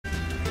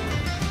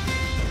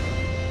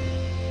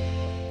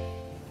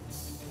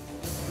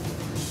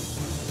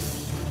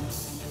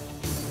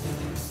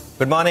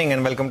Good morning and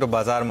welcome to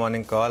Bazaar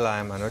Morning Call. I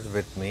am Anuj,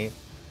 with me,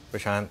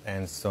 Prashant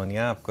and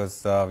Sonia. Of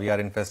course, we are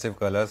in festive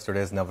colors. Today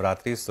is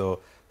Navratri,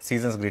 so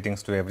season's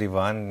greetings to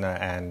everyone.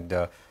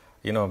 May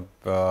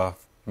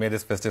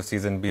this festive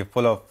season be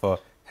full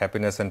of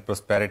happiness and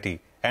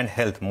prosperity and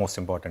health, most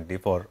importantly,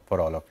 for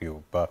all of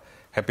you.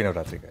 Happy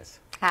Navratri, guys.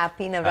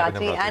 Happy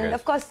Navratri. And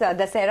of course,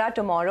 Dasera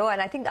tomorrow.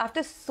 And I think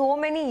after so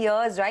many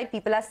years, right,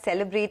 people are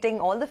celebrating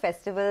all the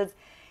festivals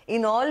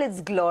in all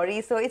its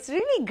glory. So it's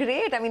really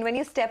great. I mean, when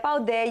you step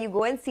out there, you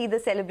go and see the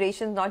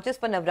celebrations, not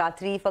just for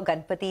Navratri, for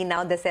Ganpati,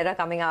 now Dasera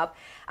coming up.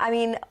 I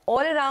mean,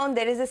 all around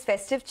there is this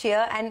festive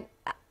cheer, and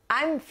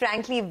I'm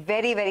frankly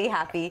very, very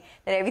happy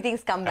that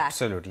everything's come back.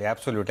 Absolutely,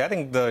 absolutely. I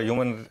think the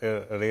human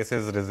race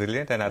is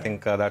resilient, and I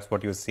think that's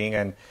what you're seeing,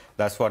 and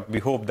that's what we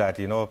hope that,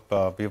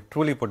 we've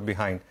truly put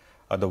behind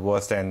the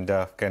worst and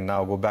can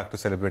now go back to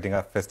celebrating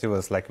our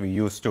festivals like we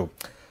used to.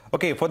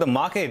 Okay, for the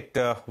market,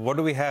 what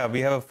do we have? We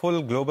have a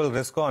full global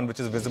risk on, which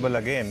is visible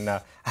again.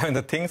 I mean,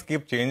 the things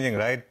keep changing,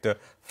 right?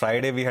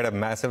 Friday, we had a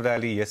massive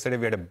rally. Yesterday,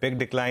 we had a big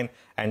decline.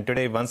 And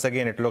today, once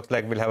again, it looks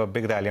like we'll have a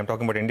big rally. I'm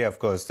talking about India, of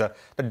course. The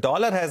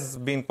dollar has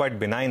been quite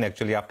benign,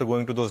 actually, after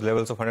going to those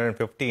levels of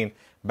 115,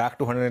 back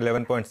to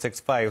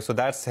 111.65. So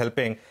that's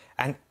helping.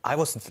 And I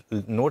was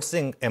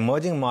noticing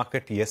emerging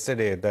market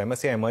yesterday. The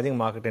MSCI Emerging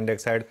Market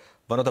Index had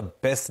one of the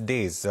best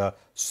days.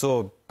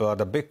 So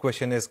the big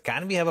question is,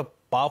 can we have a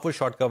powerful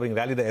short covering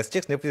rally? The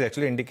SGX Nifty is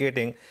actually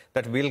indicating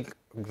that we'll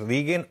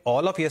regain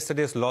all of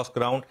yesterday's lost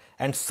ground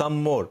and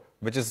some more,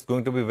 which is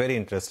going to be very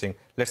interesting.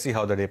 Let's see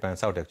how the day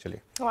pans out,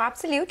 actually. Oh,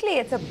 absolutely.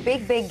 It's a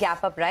big, big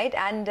gap up, right?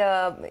 And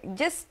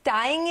just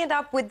tying it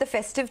up with the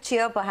festive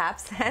cheer,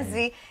 perhaps, as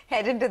we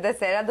head into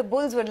Dasera, the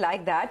bulls would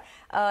like that.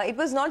 It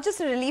was not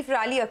just a relief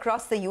rally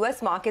across the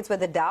US markets where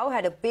the Dow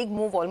had a big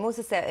move, almost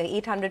a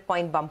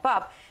 800-point bump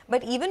up.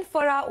 But even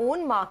for our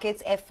own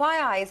markets,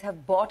 FIIs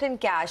have bought in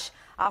cash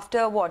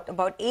after what,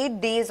 about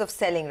 8 days of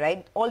selling,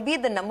 right?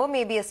 Albeit the number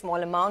may be a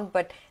small amount,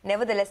 but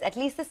nevertheless, at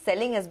least the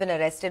selling has been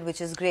arrested,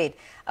 which is great.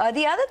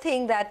 The other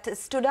thing that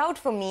stood out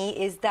for me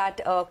is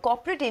that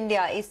corporate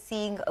India is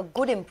seeing a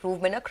good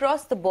improvement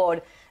across the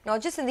board,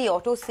 not just in the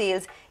auto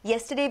sales.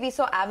 Yesterday, we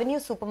saw Avenue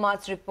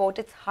Supermarts report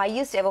its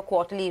highest ever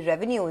quarterly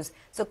revenues.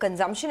 So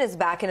consumption is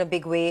back in a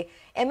big way.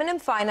 M&M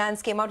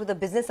Finance came out with a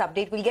business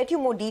update. We'll get you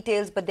more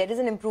details, but there is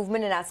an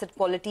improvement in asset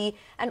quality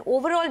and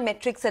overall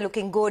metrics are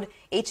looking good.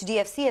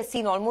 HDFC has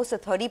seen almost a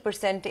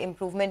 30%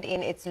 improvement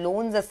in its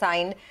loans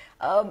assigned.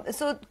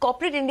 So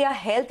corporate India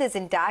health is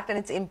intact and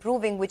it's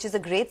improving, which is a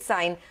great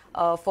sign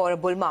for a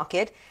bull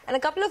market. And a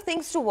couple of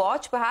things to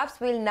watch. Perhaps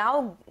we'll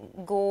now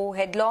go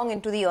headlong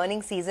into the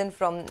earnings season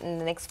from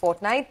the next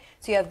fortnight.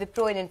 So you have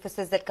Wipro and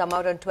Infosys that come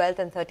out on 12th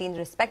and 13th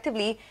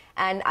respectively.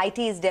 And IT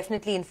is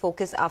definitely in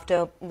focus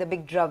after the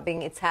big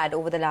drubbing it's had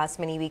over the last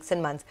many weeks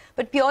and months.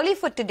 But purely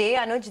for today,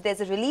 Anuj,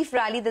 there's a relief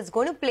rally that's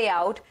going to play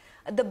out.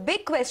 The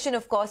big question,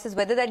 of course, is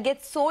whether that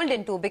gets sold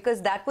into,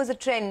 because that was a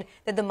trend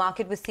that the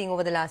market was seeing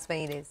over the last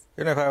many days.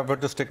 You know, if I were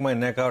to stick my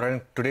neck out,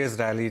 and today's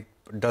rally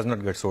does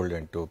not get sold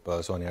into,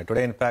 Sonia.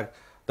 Today, in fact,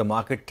 the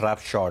market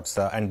trapped shorts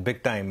and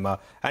big time.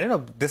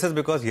 This is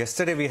because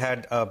yesterday we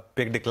had a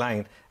big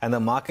decline and the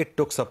market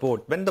took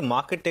support. When the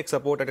market takes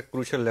support at a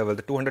crucial level,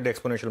 the 200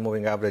 exponential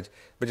moving average,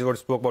 which is what we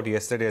spoke about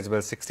yesterday as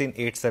well,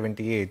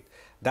 16,878,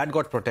 that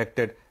got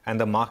protected and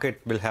the market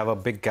will have a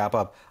big gap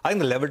up. I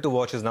think the level to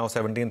watch is now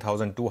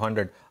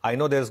 17,200. I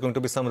know there's going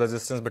to be some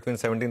resistance between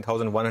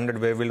 17,100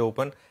 where we'll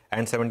open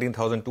and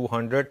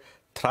 17,200.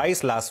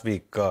 Thrice last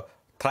week, the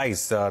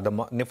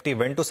Nifty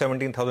went to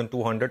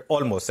 17,200,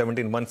 almost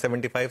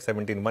 17,175,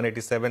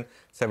 17,187,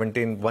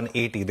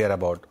 17,180,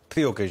 thereabout,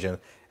 3 occasions,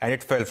 and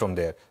it fell from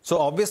there. So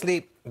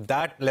obviously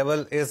that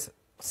level is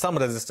some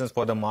resistance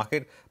for the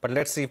market, but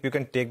let's see if you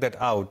can take that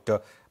out.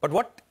 But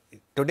what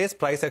today's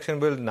price action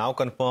will now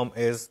confirm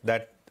is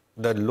that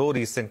the low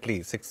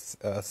recently,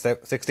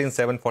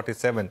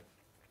 16,747,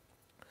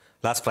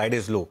 last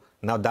Friday's low,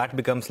 now that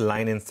becomes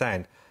line in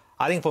sand.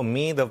 I think for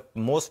me, the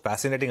most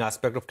fascinating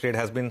aspect of trade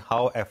has been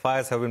how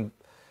FIs have been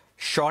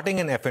shorting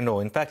in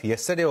F&O. In fact,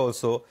 yesterday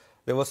also,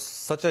 there was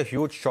such a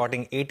huge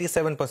shorting,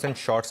 87%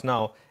 shorts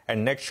now,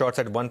 and net shorts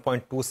at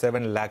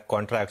 1.27 lakh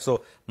contracts.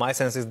 So my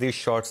sense is these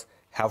shorts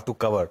have to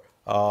cover,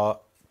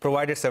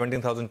 provided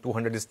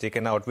 17,200 is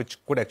taken out, which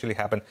could actually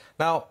happen.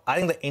 Now, I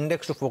think the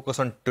index to focus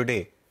on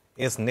today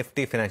is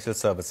Nifty Financial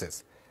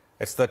Services.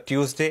 It's the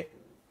Tuesday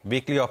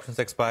weekly options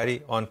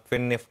expiry on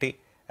Fin Nifty.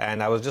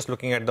 And I was just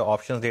looking at the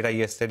options data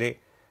yesterday.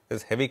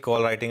 There's heavy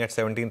call writing at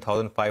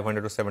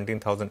 17,500 to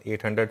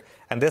 17,800.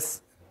 And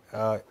this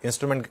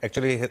instrument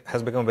actually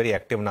has become very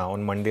active now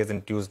on Mondays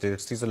and Tuesdays.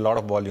 It sees a lot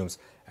of volumes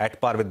at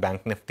par with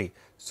Bank Nifty.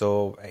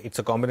 So it's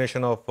a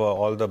combination of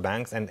all the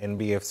banks and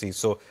NBFC.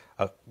 So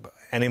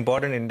an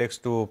important index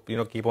to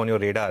keep on your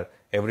radar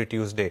every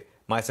Tuesday.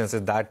 My sense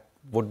is that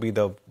would be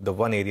the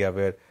one area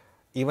where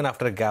even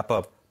after a gap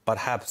up,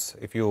 perhaps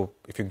if you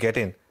get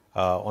in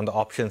on the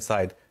option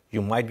side,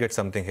 you might get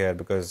something here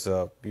because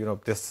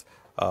this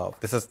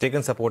has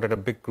taken support at a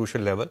big crucial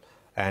level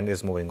and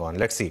is moving on.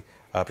 Let's see.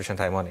 Prashant,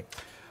 hi, morning.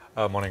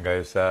 Morning,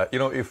 guys.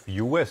 If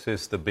US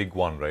is the big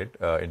one, right,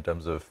 in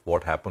terms of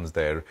what happens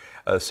there,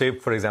 say,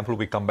 for example,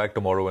 we come back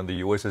tomorrow and the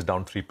US is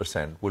down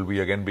 3%, will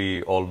we again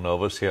be all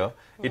nervous here?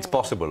 It's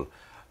possible.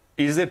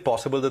 Is it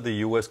possible that the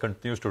US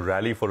continues to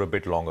rally for a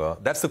bit longer?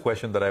 That's the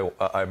question that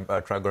I'm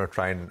going to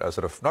try and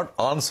sort of not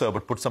answer,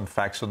 but put some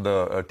facts on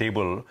the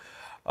table.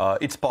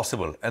 It's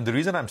possible. And the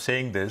reason I'm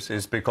saying this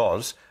is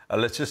because,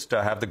 let's just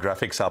have the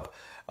graphics up.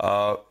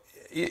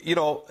 There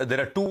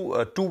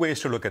are two ways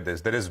to look at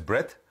this. There is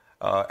breadth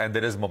and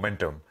there is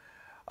momentum.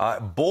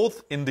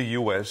 Both in the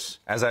US,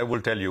 as I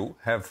will tell you,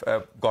 have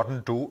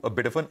gotten to a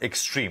bit of an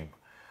extreme.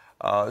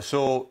 How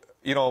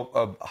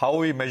are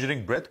we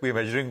measuring breadth? We're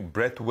measuring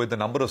breadth with the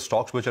number of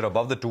stocks which are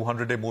above the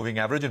 200-day moving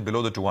average and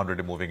below the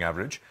 200-day moving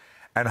average.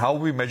 And how are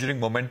we measuring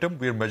momentum?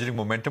 We're measuring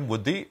momentum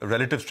with the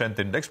relative strength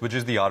index, which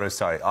is the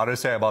RSI.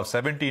 RSI above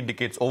 70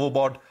 indicates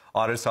overbought.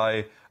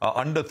 RSI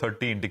under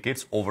 30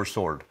 indicates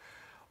oversold.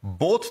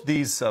 Both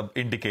these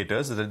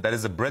indicators, that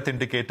is the breadth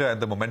indicator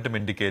and the momentum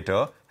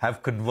indicator,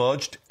 have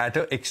converged at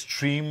an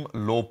extreme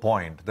low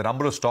point. The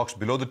number of stocks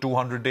below the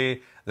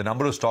 200-day, the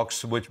number of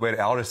stocks where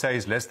RSI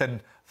is less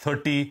than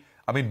 30,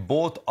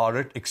 both are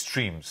at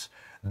extremes.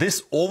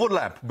 This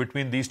overlap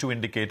between these two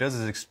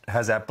indicators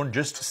has happened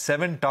just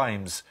 7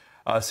 times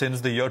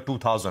since the year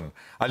 2000.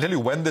 I'll tell you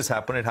when this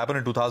happened. It happened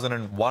in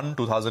 2001,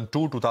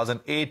 2002,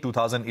 2008,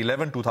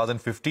 2011,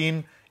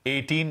 2015,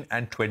 18,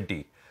 and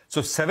 20.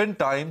 So 7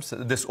 times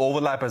this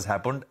overlap has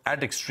happened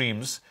at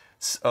extremes,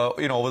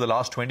 over the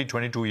last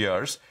 22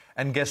 years.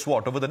 And guess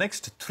what? Over the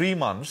next 3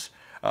 months,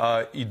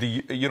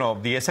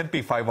 the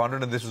S&P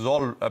 500, and this is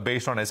all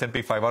based on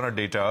S&P 500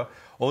 data,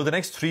 over the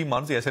next 3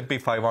 months, the S&P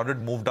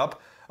 500 moved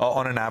up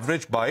on an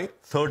average by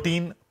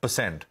 13%.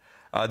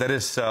 That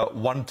is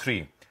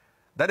 1-3.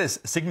 That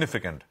is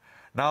significant.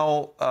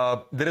 Now,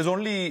 there is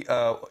only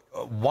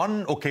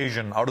one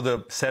occasion out of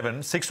the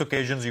 6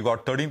 occasions you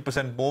got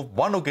 13% move.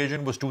 One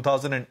occasion was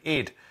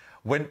 2008,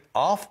 when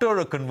after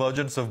a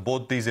convergence of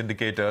both these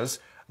indicators,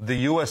 the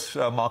US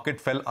market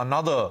fell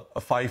another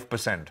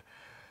 5%.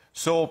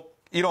 So,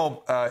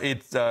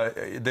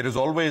 there is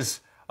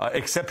always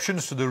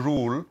exceptions to the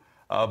rule,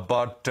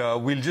 but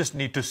we'll just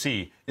need to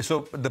see.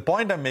 So the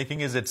point I'm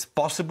making is it's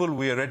possible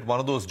we are at one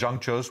of those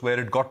junctures where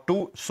it got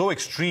so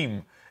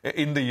extreme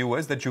in the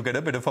US that you get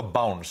a bit of a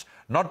bounce.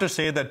 Not to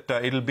say that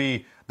it'll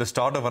be the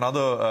start of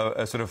another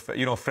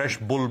fresh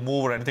bull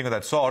move or anything of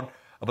that sort,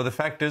 but the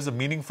fact is a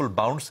meaningful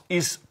bounce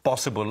is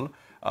possible.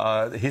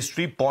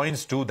 History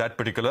points to that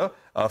particular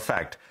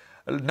fact.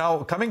 Now,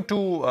 coming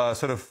to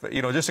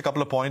just a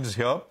couple of points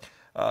here.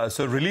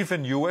 So relief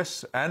in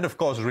US and, of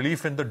course,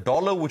 relief in the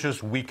dollar, which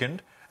has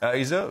weakened,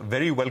 is a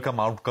very welcome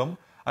outcome.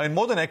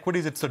 More than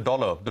equities, it's the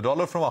dollar. The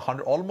dollar from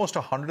almost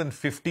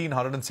 115,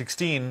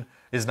 116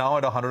 is now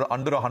at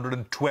under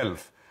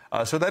 112.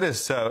 So that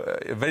is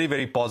very,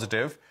 very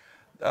positive.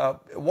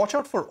 Watch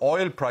out for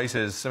oil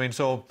prices.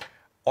 So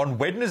on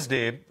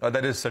Wednesday,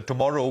 that is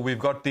tomorrow, we've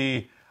got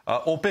the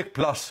OPEC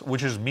Plus,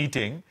 which is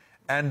meeting.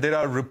 And there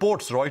are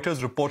reports,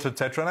 Reuters reports,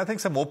 etc. And I think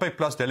some OPEC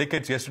Plus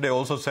delegates yesterday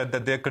also said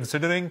that they're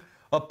considering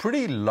a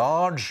pretty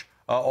large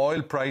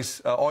oil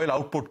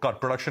output cut,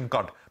 production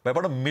cut, by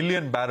about 1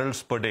 million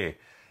barrels per day.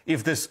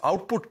 If this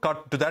output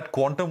cut to that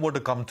quantum were to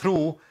come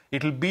through,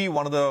 it'll be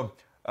one of the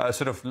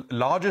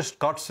largest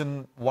cuts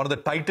in one of the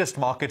tightest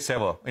markets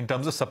ever in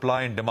terms of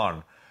supply and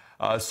demand.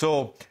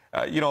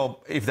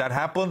 If that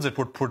happens, it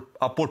would put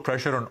upward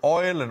pressure on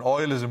oil, and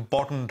oil is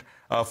important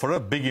for a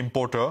big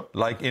importer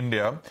like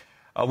India.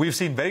 We've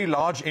seen very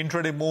large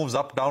intraday moves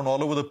up, down,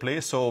 all over the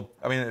place. So,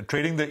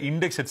 trading the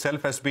index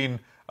itself has been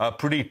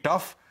pretty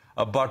tough.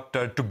 But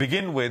to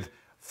begin with,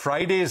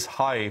 Friday's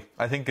high,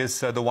 I think, is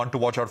the one to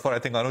watch out for. I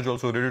think Anuj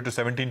also alluded to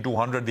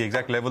 17,200. The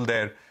exact level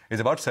there is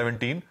about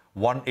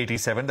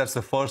 17,187. That's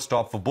the first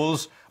stop for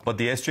bulls. But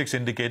the SGX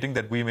indicating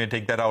that we may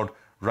take that out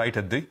right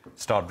at the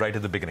start, right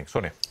at the beginning.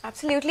 Sonia.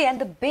 Absolutely.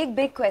 And the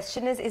big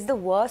question is the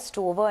worst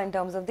over in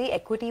terms of the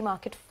equity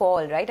market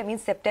fall, right?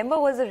 September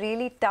was a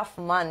really tough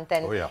month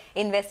and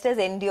investors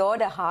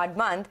endured a hard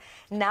month.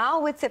 Now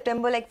with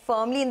September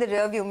firmly in the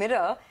rearview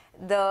mirror,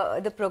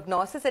 the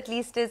prognosis at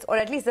least is, or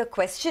at least the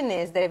question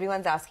is that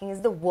everyone's asking,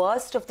 is the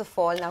worst of the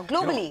fall now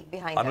globally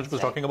behind us? Anuj was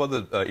talking about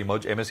the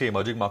MSCI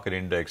Emerging Market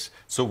Index.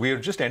 So we're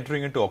just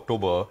entering into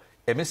October.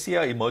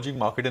 MSCI Emerging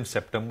Market in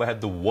September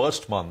had the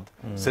worst month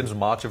since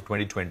March of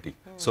 2020.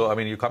 So,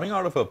 you're coming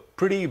out of a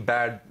pretty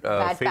bad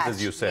phase, patch,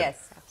 as you said,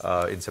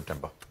 in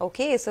September.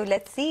 Okay, so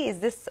let's see. Is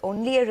this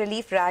only a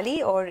relief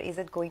rally, or is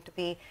it going to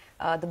be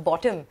the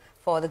bottom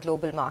for the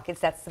global markets?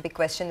 That's the big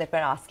question that we're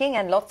asking,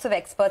 and lots of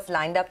experts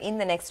lined up in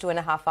the next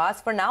 2.5 hours.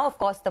 For now, of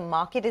course, the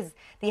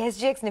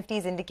SGX Nifty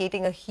is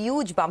indicating a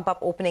huge bump up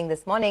opening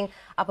this morning,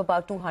 up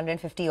about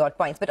 250 odd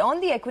points. But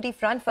on the equity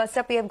front, first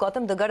up we have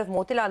Gautam Dugar of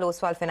Motilal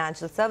Oswal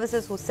Financial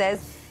Services, who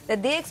says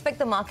that they expect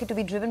the market to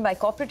be driven by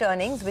corporate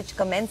earnings, which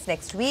commence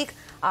next week.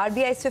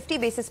 RBI's 50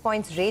 basis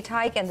points rate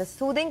hike and the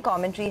soothing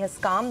commentary has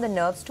calmed the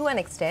nerves to an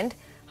extent.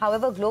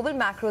 However, global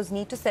macros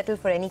need to settle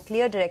for any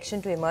clear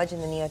direction to emerge in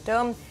the near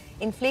term.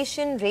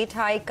 inflation, rate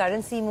hike,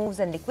 currency moves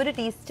and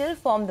liquidity still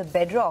form the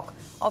bedrock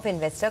of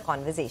investor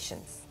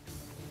conversations.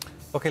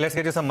 Okay, let's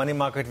get you some money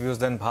market views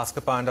then.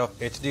 Bhaskar Panda of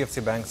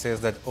HDFC Bank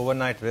says that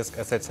overnight risk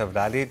assets have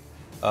rallied,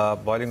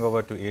 boiling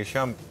over to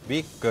Asia.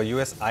 Weak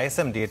US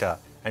ISM data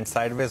and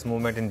sideways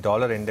movement in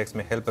dollar index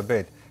may help a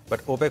bit,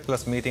 but OPEC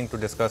Plus meeting to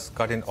discuss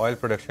cut in oil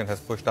production has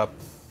pushed up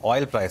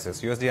oil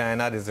prices. USD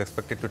INR is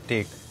expected to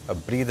take a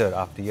breather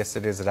after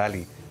yesterday's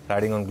rally,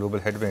 riding on global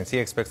headwinds. He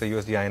expects the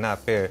USD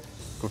INR pair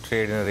to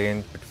trade in a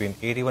range between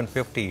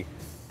 81.50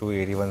 to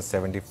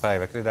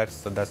 81.75. Actually,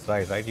 that's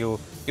right? You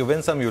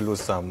win some, you lose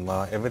some.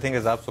 Everything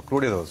is up, so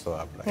crude is also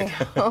up, right?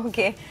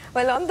 Okay.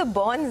 Well, on the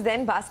bonds,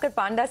 then Bhaskar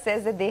Panda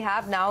says that they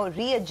have now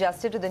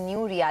readjusted to the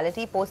new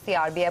reality post the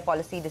RBI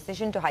policy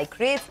decision to hike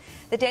rates.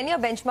 The 10-year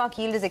benchmark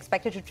yield is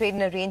expected to trade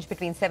in a range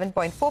between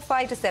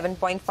 7.45 to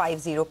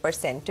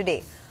 7.50%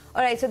 today.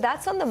 All right, so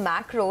that's on the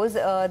macros.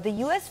 The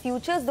US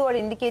futures, though, are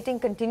indicating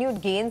continued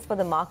gains for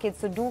the market,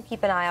 so do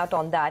keep an eye out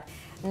on that.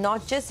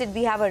 Not just did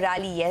we have a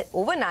rally yet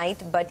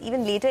overnight, but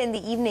even later in the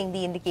evening,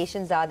 the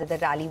indications are that the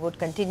rally would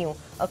continue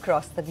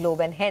across the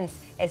globe, and hence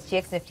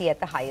SGX Nifty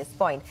at the highest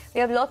point. We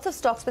have lots of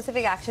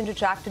stock-specific action to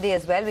track today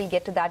as well. We'll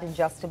get to that in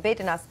just a bit.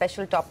 In our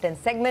special Top 10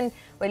 segment,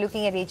 we're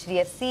looking at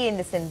HDFC,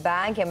 IndusInd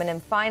Bank, M&M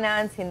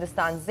Finance,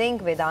 Hindustan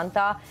Zinc,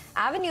 Vedanta,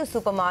 Avenue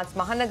Supermarts,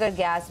 Mahanagar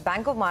Gas,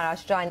 Bank of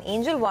Maharashtra, and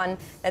Angel One.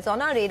 That's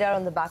on our radar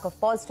on the back of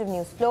positive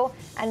news flow.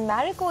 And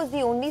Marico is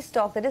the only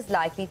stock that is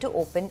likely to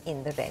open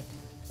in the red.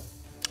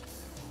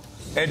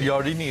 Ed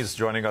Yardini is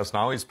joining us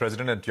now. He's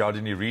president at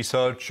Yardini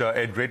Research.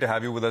 Ed, great to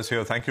have you with us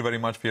here. Thank you very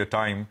much for your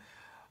time.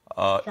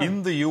 Sure.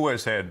 In the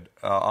US, Ed,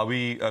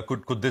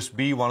 could this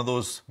be one of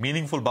those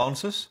meaningful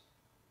bounces?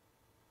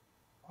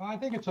 I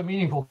think it's a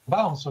meaningful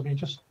bounce. I mean,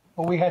 just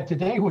what we had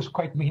today was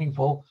quite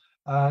meaningful.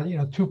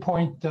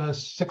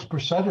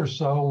 2.6% or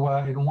so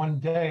in one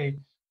day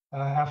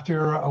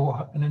after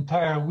an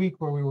entire week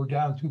where we were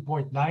down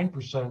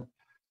 2.9%.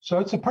 So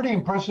it's a pretty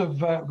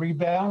impressive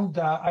rebound.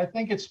 I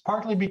think it's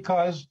partly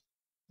because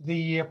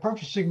the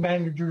purchasing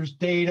managers'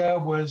 data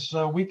was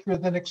weaker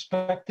than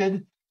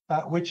expected,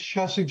 which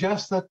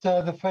suggests that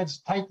the Fed's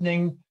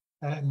tightening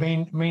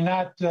may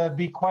not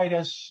be quite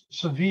as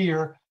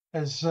severe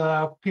as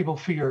people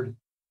feared.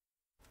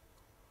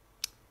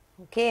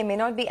 Okay, may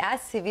not be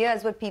as severe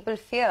as what people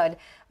feared.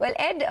 Well,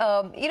 Ed,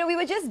 we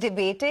were just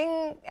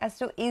debating as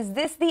to, is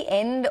this the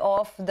end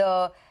of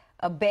the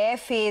bear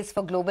phase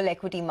for global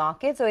equity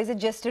markets, or is it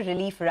just a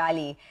relief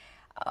rally?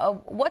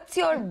 What's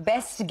your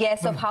best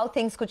guess of how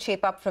things could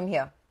shape up from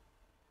here?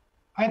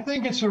 I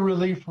think it's a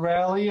relief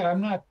rally.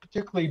 I'm not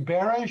particularly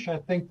bearish. I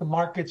think the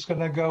market's going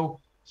to go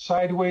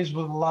sideways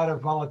with a lot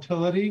of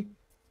volatility.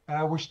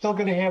 We're still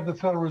going to have the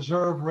Federal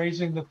Reserve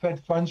raising the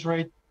Fed funds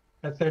rate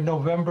at their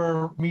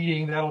November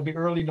meeting. That'll be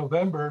early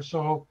November.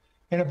 So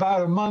in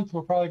about a month,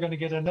 we're probably going to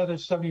get another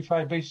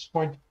 75 basis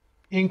point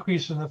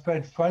increase in the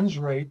Fed funds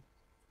rate.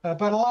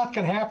 But a lot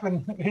can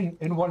happen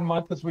in 1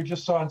 month, as we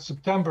just saw in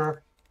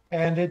September.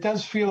 And it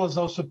does feel as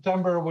though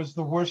September was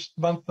the worst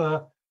month,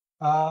 it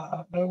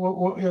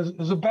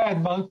was a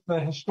bad month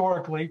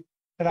historically.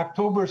 And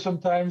October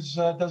sometimes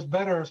does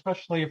better,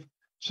 especially if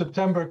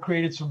September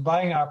created some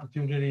buying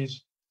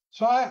opportunities.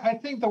 So I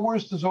think the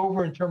worst is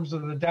over in terms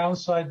of the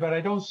downside, but I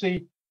don't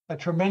see a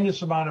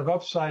tremendous amount of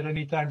upside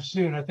anytime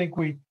soon. I think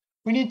we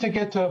need to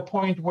get to a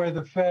point where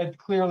the Fed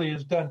clearly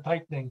is done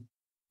tightening.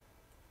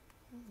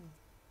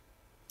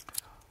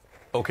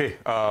 Okay,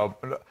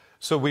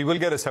 so we will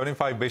get a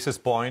 75 basis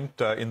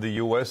point in the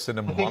US in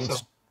a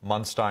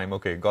month's time.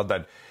 Okay, got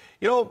that.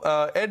 You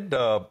know, Ed,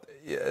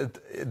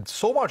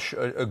 so much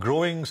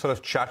growing sort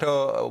of chatter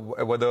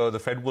whether the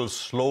Fed will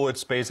slow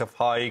its pace of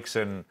hikes,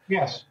 and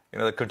yes,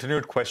 the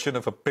continued question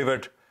of a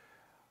pivot.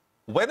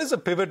 When is a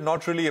pivot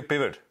not really a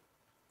pivot?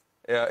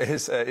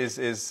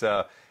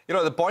 The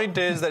point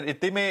is that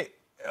they may,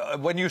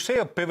 when you say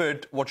a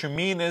pivot, what you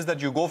mean is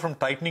that you go from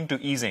tightening to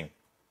easing.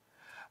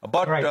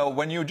 But right.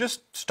 When you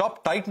just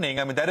stop tightening,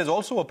 I mean, that is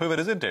also a pivot,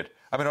 isn't it?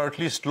 I mean, or at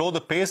least slow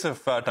the pace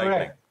of tightening.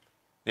 Correct.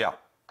 Yeah.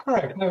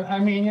 Correct. I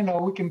mean,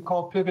 we can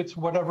call pivots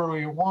whatever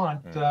we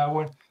want.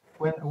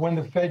 When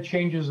the Fed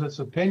changes its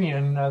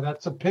opinion,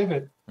 that's a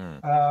pivot.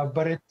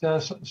 But it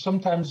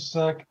sometimes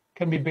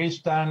can be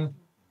based on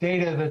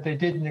data that they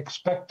didn't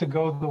expect to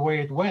go the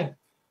way it went.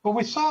 What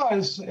we saw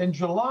is in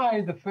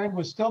July, the Fed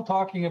was still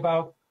talking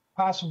about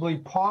possibly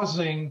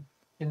pausing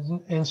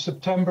in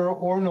September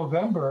or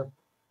November.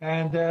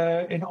 And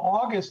in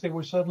August, they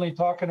were suddenly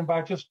talking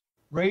about just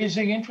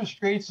raising interest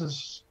rates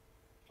as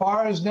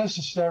far as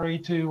necessary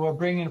to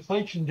bring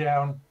inflation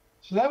down.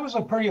 So that was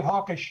a pretty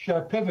hawkish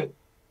pivot.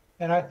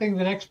 And I think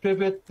the next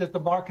pivot that the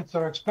markets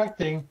are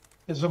expecting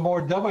is a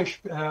more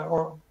dovish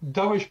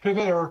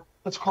pivot, or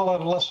let's call it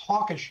a less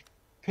hawkish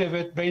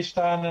pivot based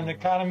on an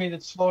economy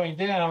that's slowing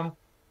down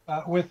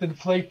with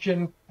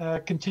inflation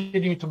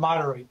continuing to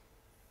moderate.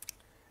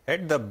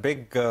 Ed,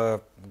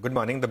 good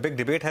morning. The big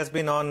debate has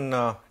been on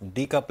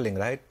decoupling,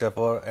 right,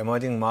 for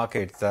emerging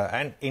markets.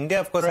 And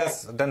India, of course,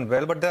 has done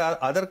well, but there are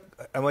other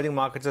emerging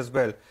markets as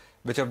well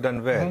which have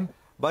done well.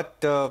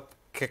 But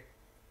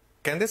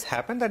can this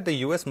happen that the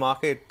US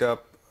market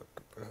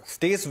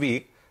stays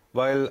weak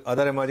while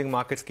other emerging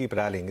markets keep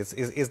rallying?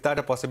 Is that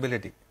a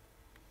possibility?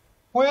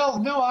 Well,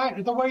 no,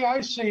 the way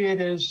I see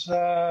it is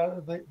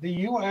the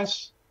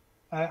U.S.,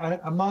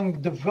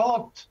 among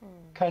developed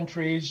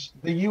countries,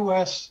 the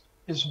U.S.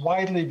 is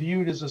widely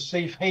viewed as a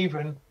safe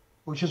haven,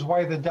 which is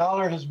why the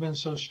dollar has been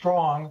so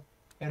strong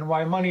and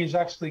why money has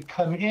actually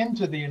come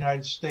into the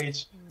United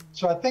States.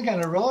 So I think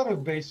on a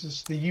relative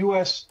basis, the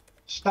U.S.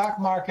 stock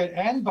market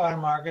and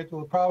bond market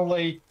will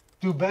probably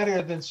do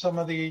better than some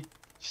of the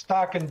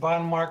stock and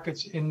bond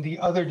markets in the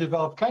other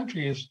developed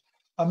countries.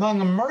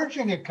 Among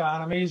emerging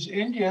economies,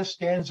 India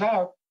stands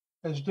out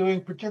as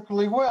doing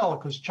particularly well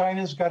because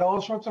China's got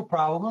all sorts of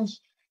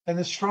problems, and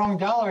the strong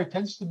dollar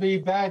tends to be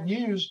bad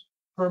news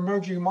for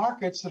emerging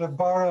markets that have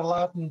borrowed a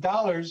lot in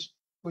dollars,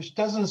 which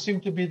doesn't seem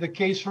to be the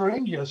case for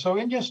India. So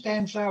India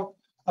stands out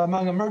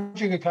among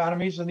emerging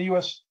economies, and the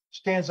U.S.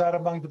 stands out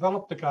among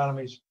developed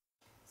economies.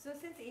 So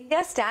since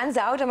India stands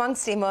out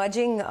amongst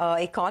emerging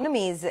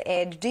economies,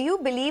 Ed, do you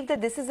believe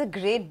that this is a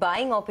great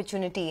buying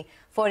opportunity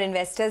for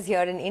investors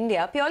here in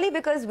India, purely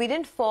because we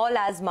didn't fall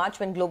as much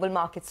when global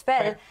markets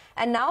fell, right,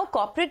 and now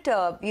corporate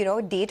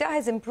data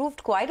has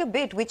improved quite a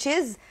bit, which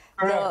is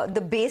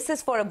the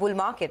basis for a bull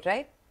market,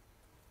 right?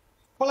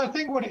 Well, I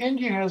think what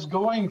India has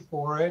going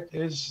for it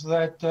is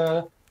that,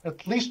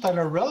 at least on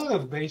a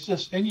relative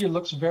basis, India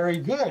looks very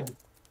good.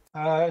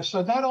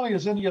 So not only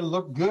does India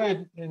look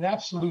good in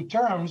absolute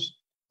terms,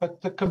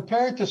 but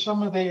compared to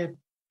some of the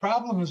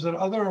problems that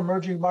other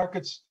emerging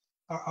markets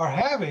are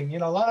having,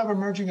 a lot of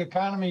emerging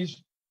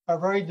economies are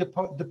very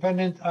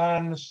dependent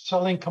on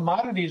selling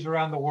commodities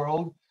around the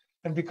world.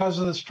 And because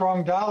of the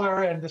strong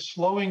dollar and the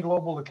slowing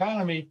global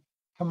economy,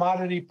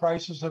 commodity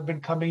prices have been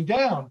coming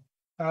down.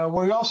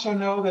 We also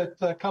know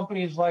that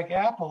companies like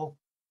Apple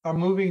are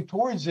moving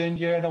towards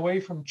India and away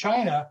from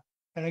China.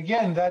 And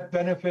again, that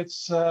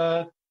benefits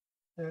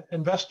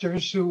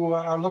investors who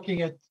are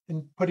looking at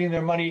putting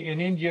their money in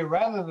India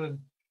rather than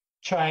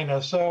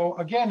China. So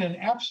again, in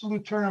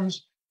absolute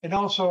terms and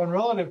also in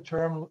relative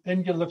terms,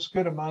 India looks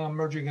good among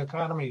emerging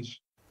economies.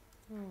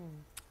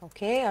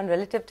 Okay, on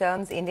relative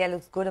terms, India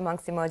looks good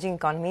amongst emerging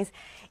economies.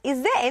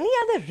 Is there any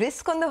other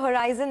risk on the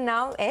horizon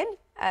now, Ed?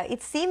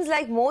 It seems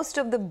like most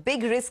of the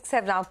big risks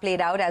have now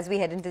played out as we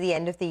head into the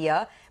end of the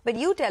year. But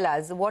you tell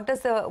us, what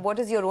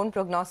is your own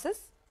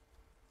prognosis?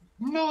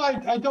 No,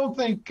 I don't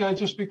think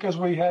just because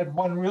we had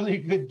one really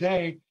good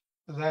day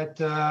that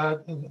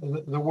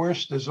the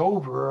worst is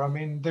over. I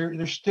mean,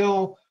 there's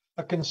still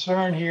a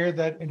concern here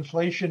that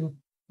inflation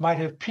might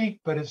have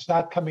peaked, but it's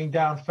not coming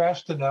down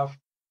fast enough,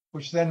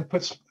 which then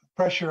puts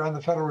pressure on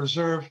the Federal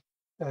Reserve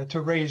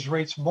to raise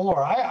rates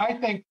more. I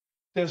think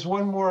there's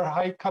one more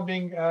hike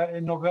coming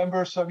in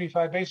November,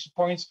 75 basis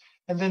points,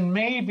 and then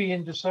maybe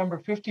in December,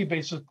 50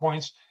 basis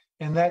points,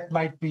 and that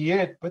might be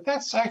it. But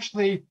that's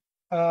actually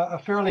a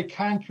fairly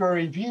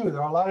contrary view.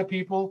 There are a lot of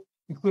people,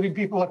 including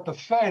people at the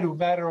Fed, who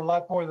matter a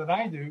lot more than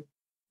I do,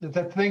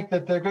 that think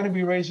that they're going to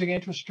be raising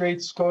interest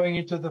rates going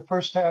into the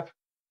first half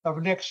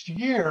of next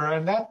year,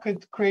 and that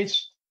could create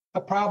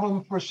a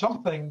problem for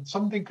something.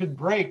 Something could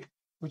break,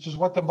 which is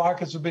what the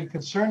markets have been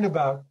concerned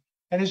about.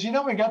 And as you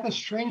know, we got this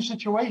strange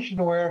situation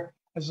where,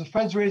 as the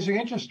Fed's raising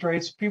interest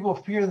rates, people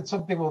fear that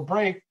something will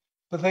break,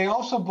 but they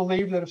also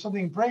believe that if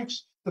something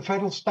breaks, the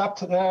Fed will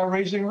stop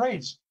raising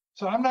rates.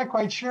 So I'm not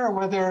quite sure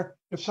whether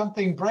if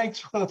something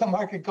breaks, whether the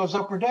market goes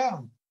up or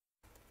down.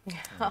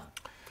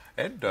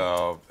 And,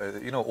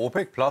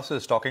 OPEC Plus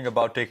is talking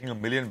about taking 1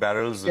 million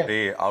barrels a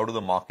day out of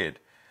the market.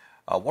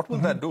 What will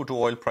that do to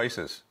oil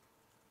prices?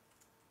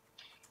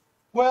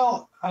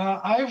 Well,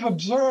 I've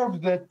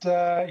observed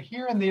that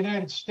here in the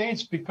United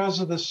States, because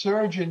of the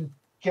surge in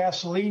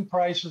gasoline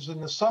prices in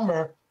the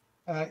summer,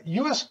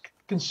 U.S.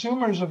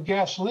 consumers of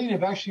gasoline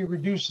have actually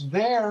reduced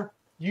their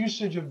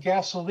usage of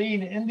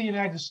gasoline in the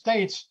United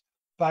States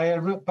by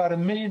about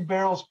 1 million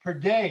barrels per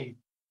day.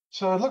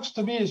 So it looks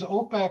to me as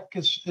OPEC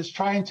is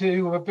trying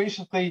to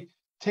basically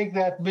take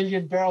that 1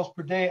 million barrels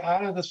per day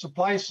out of the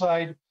supply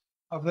side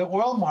of the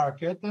oil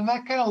market, and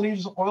that kind of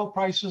leaves oil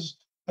prices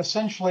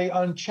essentially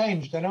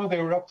unchanged. I know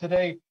they were up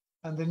today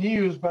on the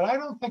news, but I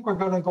don't think we're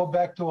going to go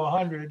back to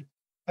 100.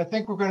 I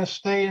think we're going to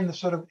stay in the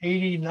sort of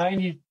 $80,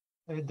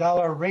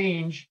 $90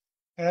 range.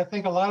 And I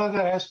think a lot of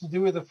that has to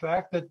do with the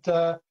fact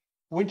that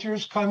winter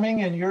is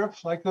coming and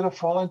Europe's likely to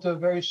fall into a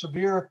very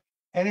severe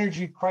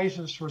energy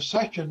crisis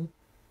recession.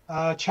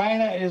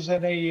 China is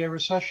in a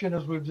recession,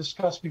 as we've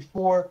discussed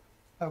before,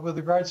 with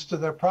regards to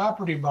their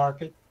property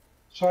market.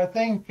 So I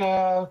think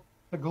the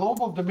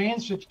global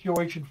demand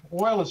situation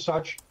for oil is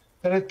such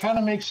that it kind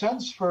of makes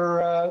sense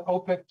for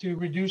OPEC to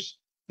reduce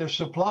their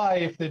supply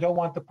if they don't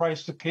want the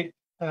price to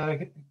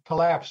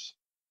collapse.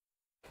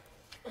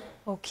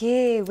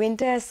 Okay,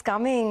 winter is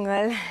coming.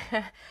 Well,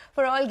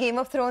 for all Game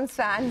of Thrones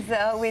fans,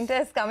 winter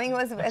is coming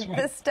was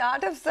the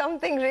start of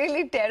something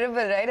really terrible,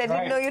 right? I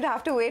didn't know you'd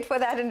have to wait for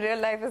that in real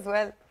life as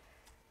well.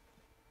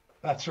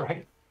 That's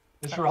right.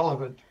 It's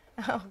relevant.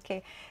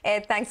 Okay.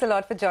 Ed, thanks a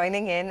lot for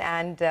joining in,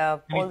 and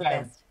all the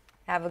best.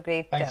 Have a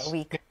great Thanks.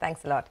 week.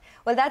 Thanks a lot.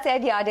 Well, that's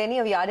Ed Yardeni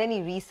of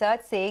Yardeni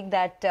Research saying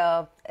that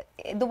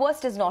the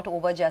worst is not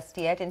over just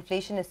yet.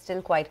 Inflation is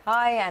still quite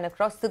high, and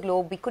across the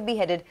globe, we could be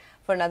headed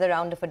for another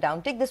round of a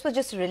downtick. This was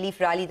just a relief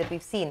rally that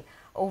we've seen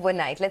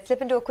overnight. Let's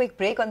slip into a quick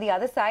break. On the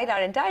other side,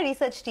 our entire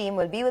research team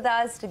will be with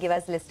us to give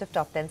us a list of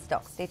top 10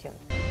 stocks. Stay tuned.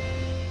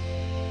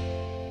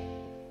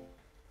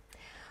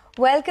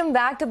 Welcome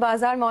back to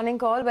Bazaar Morning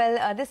Call.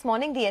 Well, this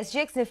morning the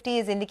SGX Nifty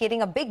is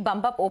indicating a big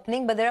bump up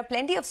opening, but there are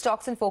plenty of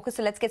stocks in focus.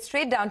 So let's get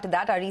straight down to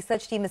that. Our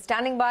research team is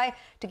standing by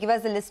to give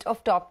us a list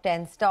of top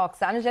 10 stocks.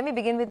 Anuj, let me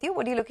begin with you.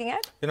 What are you looking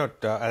at? You know,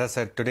 as I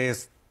said, today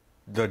is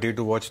the day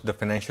to watch the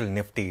financial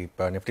Nifty,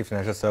 Nifty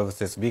Financial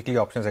Services, weekly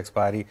options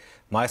expiry.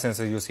 My sense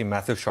is you see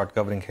massive short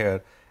covering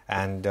here,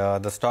 and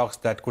the stocks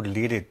that could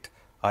lead it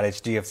are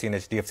HDFC and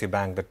HDFC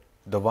Bank,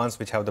 the ones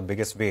which have the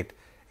biggest weight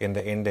in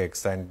the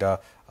index, and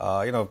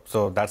you know,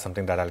 so that's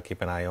something that I'll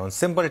keep an eye on.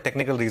 Simple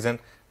technical reason,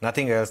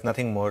 nothing else,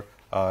 nothing more,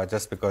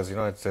 just because, you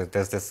know,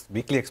 there's this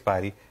weekly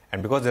expiry,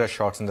 and because there are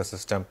shorts in the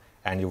system,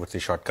 and you would see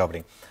short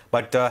covering.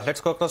 But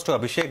let's go across to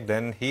Abhishek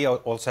then. He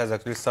also has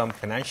actually some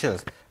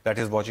financials that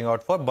he's watching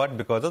out for, but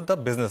because of the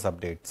business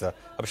updates.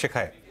 Abhishek,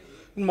 hi.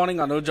 Good morning,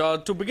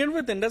 Anuj. To begin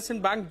with,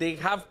 IndusInd Bank, they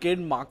have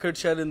gained market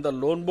share in the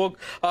loan book.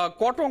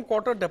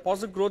 Quarter-on-quarter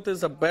deposit growth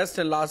is the best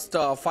in last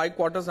 5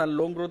 quarters, and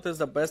loan growth is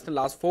the best in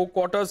last 4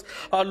 quarters.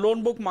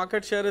 Loan book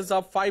market share is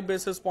up 5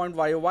 basis point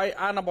YOY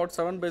and about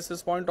 7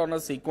 basis point on a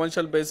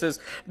sequential basis.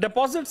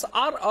 Deposits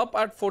are up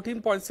at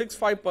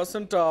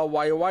 14.65%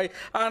 YOY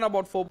and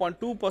about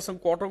 4.2%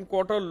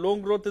 quarter-on-quarter.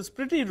 Loan growth is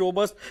pretty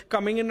robust,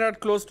 coming in at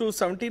close to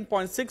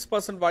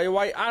 17.6%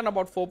 YOY and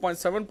about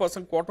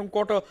 4.7%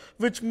 quarter-on-quarter,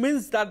 which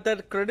means that their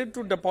credit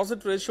to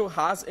deposit ratio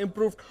has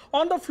improved.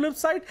 On the flip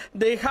side,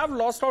 they have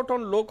lost out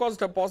on low cost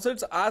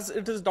deposits, as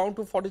it is down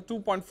to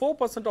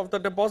 42.4% of the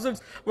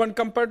deposits when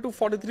compared to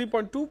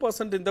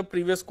 43.2% in the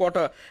previous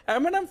quarter.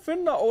 M&M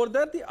Fin, over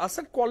there, the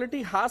asset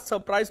quality has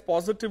surprised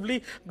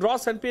positively.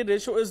 Gross NPA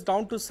ratio is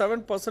down to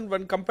 7%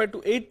 when compared to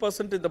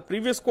 8% in the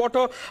previous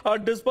quarter.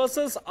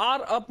 Disbursements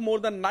are up more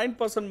than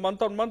 9%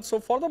 month on month.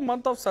 So for the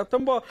month of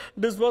September,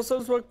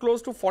 disbursements were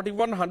close to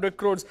 4,100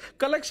 crores.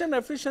 Collection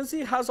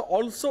efficiency has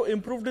also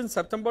improved in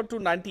September to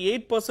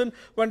 98%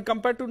 when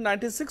compared to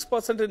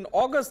 96% in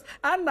August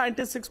and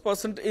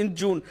 96% in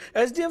June.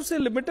 HDFC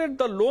Limited,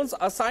 the loans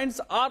assigned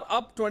are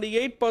up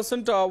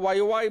 28%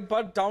 YOY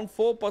but down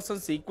 4%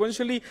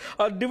 sequentially.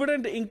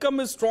 Dividend income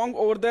is strong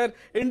over there.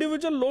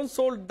 Individual loans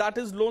sold, that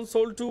is loans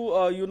sold to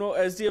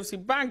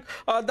HDFC Bank,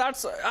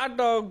 that's at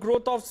a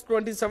growth of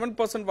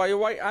 27%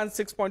 YOY and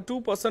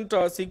 6.2%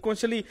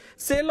 sequentially.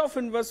 Sale of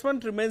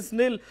investment remains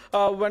nil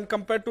when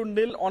compared to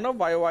nil on a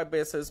YOY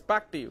basis.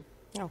 Back to you.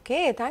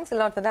 Okay, thanks a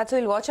lot for that. So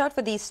we'll watch out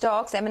for these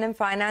stocks. M&M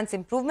Finance,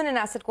 improvement in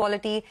asset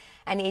quality,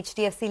 and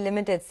HDFC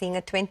Limited seeing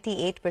a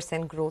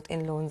 28% growth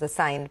in loans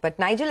assigned. But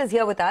Nigel is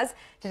here with us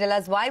to tell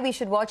us why we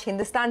should watch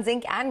Hindustan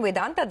Zinc and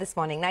Vedanta this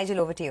morning. Nigel,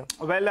 over to you.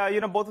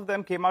 Well, both of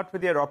them came out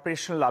with their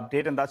operational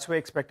update, and that's why we're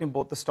expecting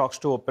both the stocks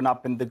to open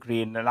up in the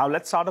green. Now,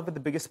 let's start off with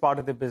the biggest part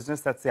of the business.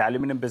 That's the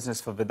aluminum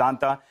business for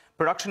Vedanta.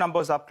 Production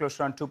numbers up close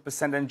to around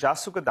 2%, and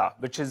Jasukada,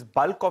 which is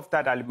bulk of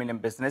that aluminum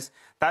business,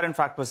 that in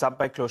fact was up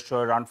by close to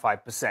around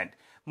 5%.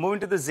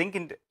 Moving to the zinc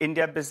in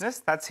India business,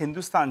 that's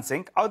Hindustan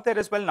Zinc. Out there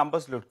as well,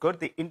 numbers look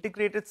good. The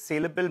integrated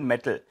saleable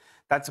metal,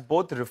 that's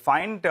both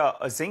refined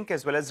zinc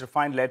as well as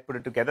refined lead put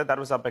it together, that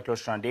was up by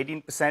close to around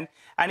 18%.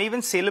 And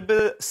even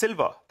saleable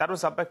silver, that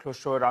was up by close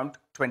to around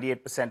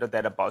 28% or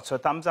thereabouts. So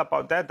thumbs up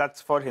out there,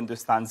 that's for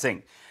Hindustan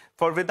Zinc.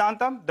 For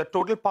Vedanta, the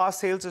total power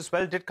sales as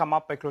well did come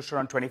up by close to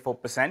around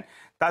 24%.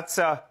 That's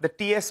the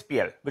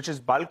TSPL, which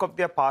is bulk of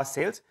their power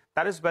sales.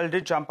 That as well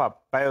did jump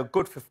up by a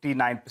good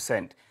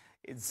 59%.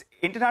 It's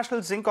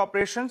international zinc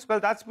operations, well,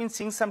 that's been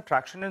seeing some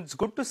traction, and it's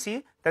good to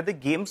see that the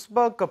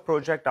Gamesburg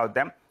project out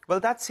there, well,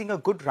 that's seeing a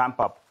good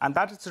ramp up, and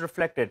that is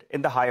reflected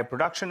in the higher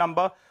production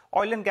number.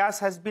 Oil and gas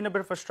has been a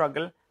bit of a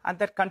struggle, and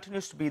that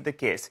continues to be the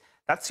case.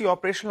 That's the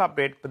operational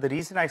update, but the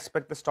reason I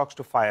expect the stocks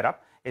to fire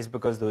up is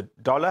because the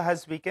dollar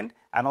has weakened,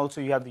 and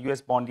also you have the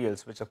US bond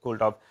yields, which have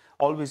cooled off.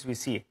 Always we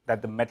see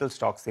that the metal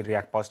stocks, they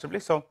react positively,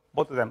 so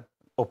both of them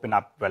open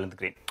up well in the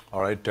green.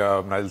 All right,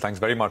 Nigel, thanks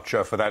very much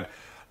for that.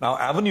 Now,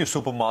 Avenue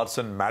Supermarts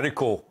and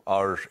Marico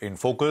are in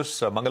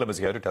focus. Mangalam is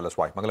here to tell us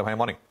why. Mangalam, hi,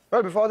 morning.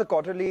 Well, before the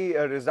quarterly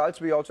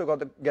results, we also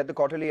get the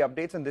quarterly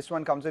updates, and this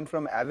one comes in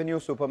from Avenue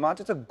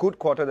Supermarts. It's a good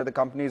quarter that the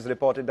company has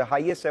reported, the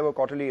highest ever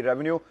quarterly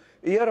revenue.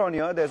 Year on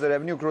year, there's a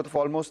revenue growth of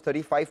almost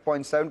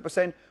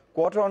 35.7%.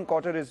 Quarter on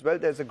quarter as well,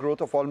 there's a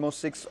growth of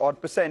almost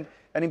 6%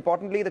 And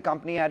importantly, the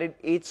company added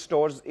 8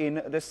 stores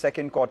in the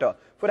second quarter.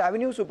 For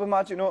Avenue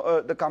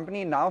Supermarts, the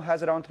company now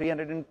has around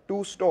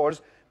 302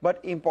 stores. But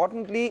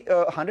importantly,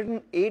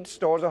 108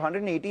 stores, or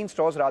 118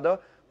 stores rather,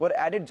 were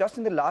added just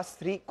in the last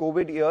 3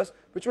 COVID years,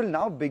 which will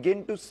now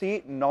begin to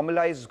see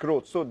normalized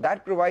growth. So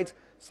that provides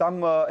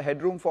some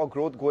headroom for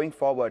growth going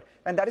forward.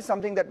 And that is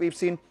something that we've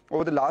seen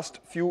over the last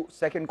few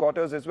second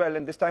quarters as well.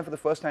 And this time, for the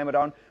first time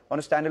around, on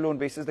a standalone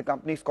basis, the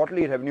company's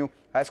quarterly revenue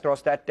has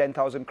crossed that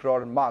 10,000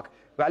 crore mark.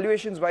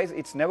 Valuations-wise,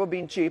 it's never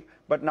been cheap,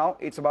 but now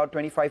it's about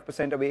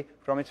 25% away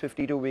from its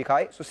 52-week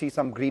high. So see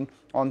some green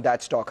on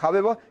that stock.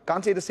 However,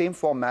 can't say the same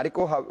for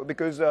Marico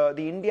because the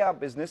India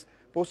business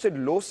posted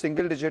low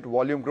single-digit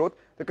volume growth.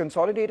 The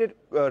consolidated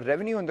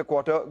revenue in the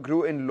quarter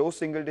grew in low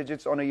single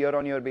digits on a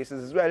year-on-year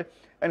basis as well.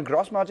 And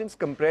gross margins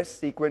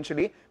compressed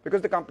sequentially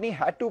because the company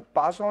had to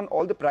pass on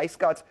all the price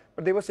cuts,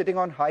 but they were sitting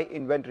on high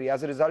inventory,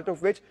 as a result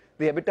of which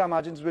the EBITDA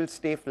margins will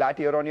stay flat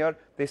year-on-year.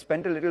 They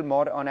spent a little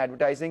more on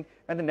advertising,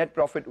 and the net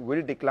profit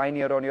will decline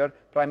year-on-year,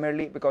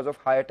 primarily because of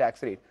higher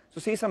tax rate. So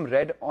see some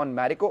red on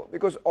Marico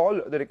because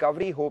all the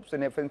recovery hopes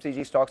in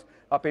FMCG stocks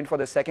are pinned for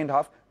the second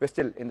half. We're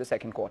still in the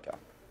second quarter.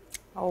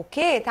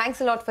 Okay, thanks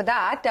a lot for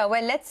that.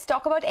 Well, let's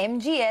talk about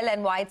MGL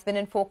and why it's been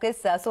in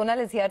focus. Sonal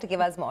is here to give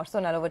us more.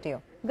 Sonal, over to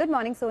you. Good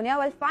morning, Sonia.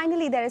 Well,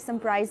 finally, there is some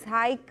price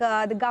hike.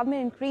 The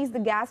government increased the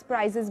gas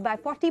prices by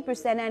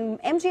 40%,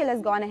 and MGL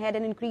has gone ahead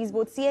and increased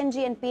both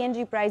CNG and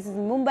PNG prices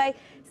in Mumbai.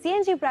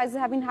 CNG prices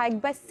have been hiked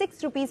by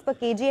 6 rupees per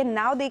kg, and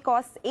now they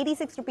cost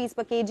 86 rupees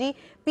per kg.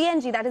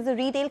 PNG, that is the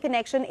retail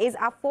connection, is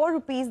up 4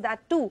 rupees,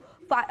 that too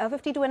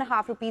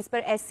 52.5 rupees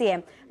per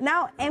SCM.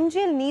 Now,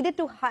 MGL needed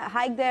to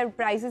hike their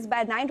prices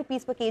by 9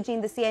 rupees per kg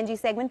in the CNG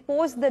segment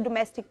post the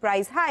domestic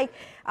price hike.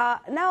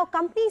 Now,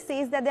 company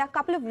says that there are a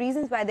couple of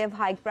reasons why they've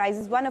hiked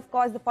prices. One, of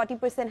course, the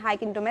 40%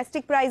 hike in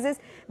domestic prices.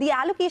 The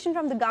allocation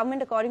from the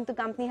government, according to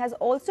the company, has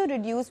also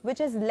reduced, which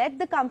has led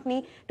the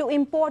company to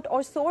import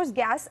or source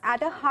gas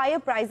at a higher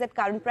price at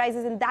current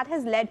prices, and that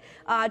has led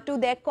to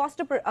their cost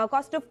of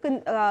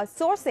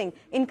sourcing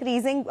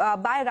increasing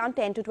by around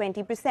 10 to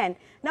 20%.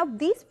 Now,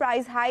 these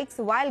price hikes,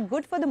 while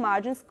good for the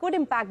margins, could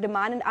impact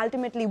demand and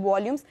ultimately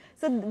volumes.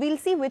 So we'll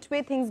see which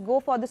way things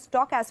go for the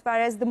stock as far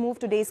as the move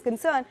today is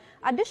concerned.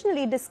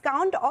 Additionally,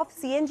 discount of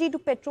CNG to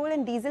petrol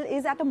and diesel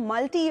is at a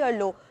multi-year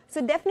low. So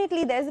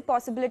definitely there's a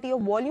possibility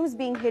of volumes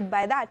being hit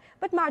by that.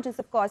 But margins,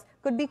 of course,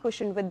 could be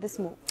cushioned with this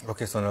move.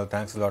 Okay, Sonal,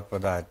 thanks a lot for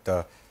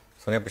that.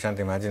 Sonia, Prashant,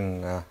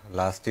 imagine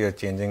last year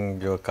changing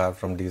your car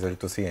from diesel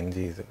to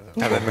CNG.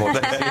 Now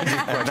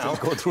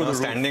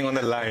standing on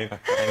the line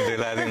and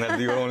realizing that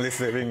you're only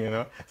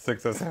saving,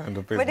 6 or 7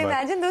 rupees. But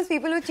imagine those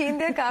people who change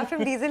their car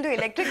from diesel to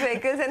electric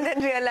vehicles and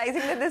then realizing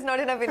that there's not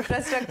enough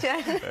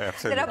infrastructure.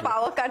 There are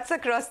power cuts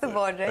across the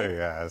board, right?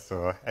 Yeah,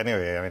 so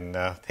anyway, I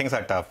mean, things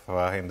are tough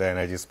in the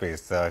energy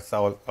space. It's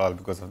all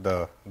because of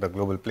the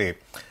global play.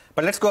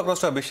 But let's go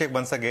across to Abhishek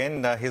once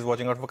again. He's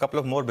watching out for a couple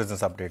of more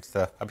business updates.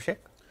 Abhishek?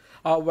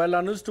 Well,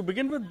 Anuj, to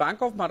begin with,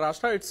 Bank of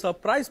Maharashtra, it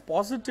surprised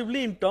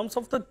positively in terms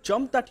of the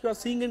jump that you are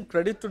seeing in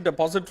credit to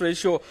deposit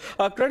ratio.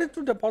 Credit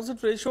to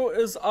deposit ratio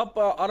is up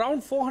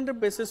around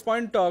 400 basis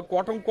point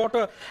quarter on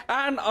quarter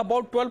and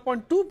about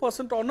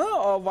 12.2% on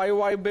a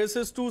YOY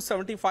basis to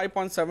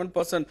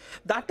 75.7%.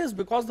 That is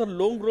because the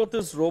loan growth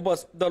is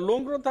robust. The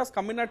loan growth has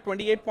come in at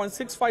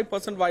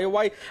 28.65%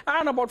 YOY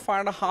and about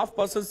 5.5%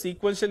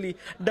 sequentially.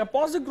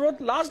 Deposit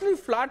growth largely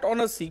flat on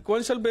a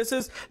sequential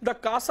basis. The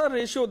CASA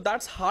ratio,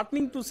 that's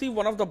heartening to see,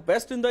 one of the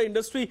best in the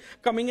industry,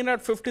 coming in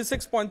at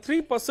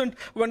 56.3%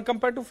 when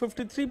compared to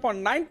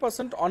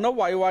 53.9% on a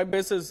YOY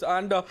basis.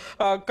 And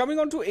coming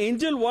on to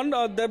Angel One,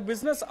 their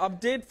business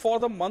update for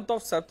the month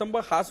of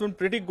September has been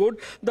pretty good.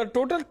 The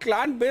total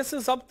client base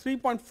is up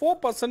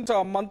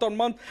 3.4% month on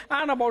month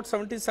and about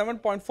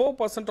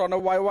 77.4% on a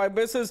YOY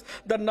basis.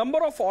 The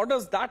number of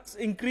orders, that's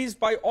increased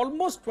by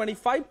almost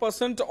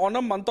 25% on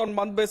a month on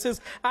month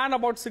basis and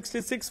about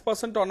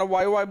 66% on a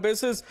YOY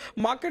basis.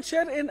 Market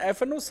share in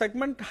F&O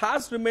segment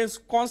has remained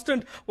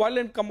constant, while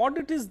in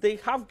commodities they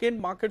have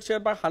gained market share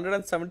by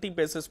 170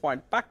 basis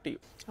points. Back to you.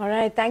 All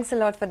right, thanks a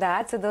lot for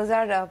that. So those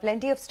are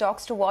plenty of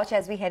stocks to watch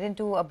as we head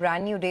into a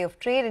brand new day of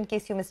trade. In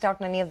case you missed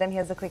out on any of them,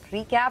 here's a quick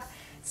recap.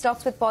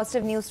 Stocks with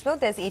positive news flow: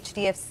 there's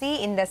HDFC,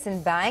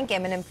 IndusInd Bank,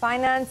 M&M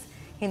Finance,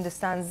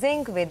 Hindustan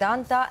Zinc,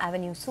 Vedanta,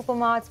 Avenue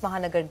Supermarts,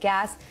 Mahanagar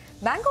Gas,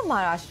 Bank of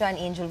Maharashtra and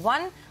Angel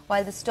One,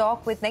 while the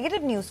stock with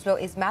negative news flow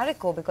is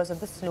Marico because of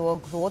the slower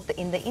growth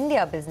in the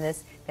India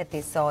business that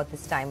they saw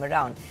this time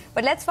around.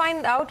 But let's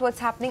find out what's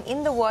happening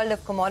in the world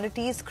of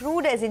commodities.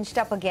 Crude has inched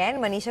up again.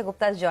 Manisha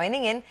Gupta is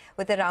joining in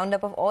with a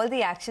roundup of all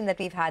the action that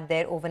we've had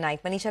there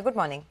overnight. Manisha, good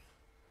morning.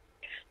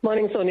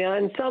 Morning, Sonia.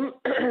 And some,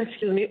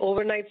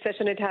 overnight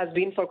session it has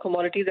been for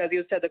commodities. As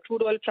you said, the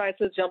crude oil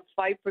prices jumped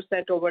 5%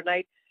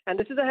 overnight. And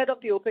this is ahead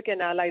of the OPEC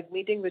and Allies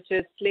meeting, which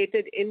is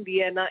slated in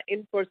Vienna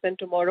in person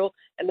tomorrow.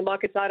 And the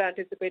markets are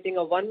anticipating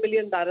a 1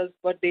 million barrels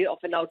per day of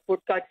an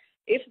output cut.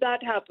 If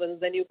that happens,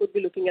 then you could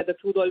be looking at the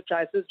crude oil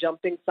prices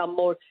jumping some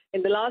more.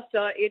 In the last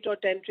 8 or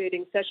 10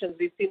 trading sessions,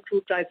 we've seen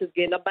crude prices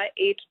gain up by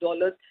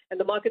 $8. And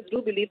the markets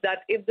do believe that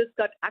if this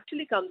cut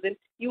actually comes in,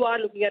 you are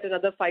looking at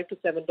another $5 to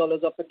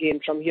 $7 of a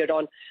gain from here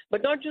on.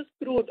 But not just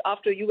crude.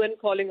 After UN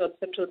calling on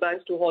central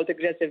banks to halt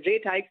aggressive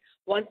rate hikes,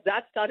 once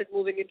that started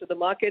moving into the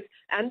markets,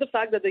 and the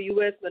fact that the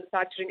U.S.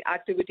 manufacturing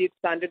activity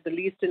expanded the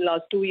least in the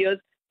last 2 years,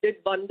 did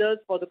wonders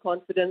for the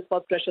confidence for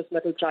precious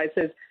metal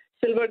prices.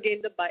 Silver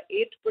gained up by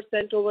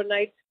 8%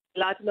 overnight.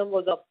 Platinum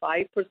was up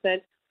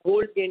 5%.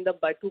 Gold gained up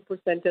by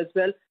 2% as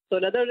well. So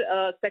another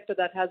sector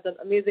that has done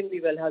amazingly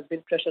well has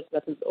been precious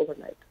metals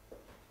overnight.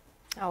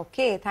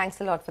 Okay, thanks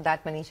a lot for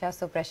that, Manisha.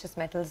 So precious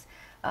metals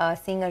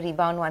seeing a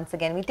rebound once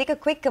again. We'll take a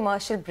quick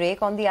commercial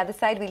break. On the other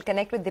side, we'll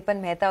connect with Dipan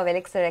Mehta of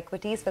Elixir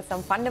Equities for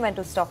some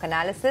fundamental stock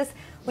analysis.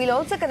 We'll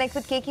also connect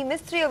with KK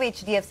Mistry of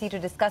HDFC to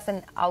discuss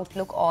an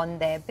outlook on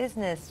their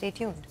business. Stay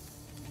tuned.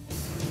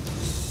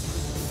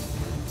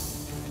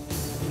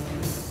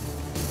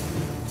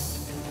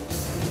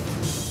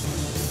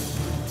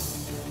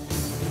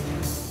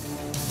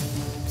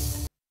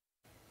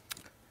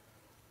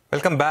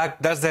 Welcome back.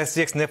 That's the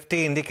SGX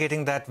Nifty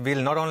indicating that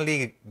we'll not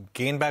only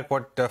gain back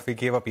what we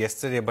gave up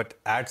yesterday, but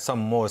add some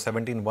more,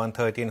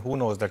 17,130, and who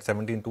knows that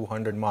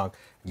 17,200 mark,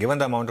 given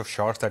the amount of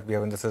shorts that we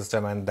have in the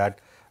system and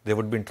that they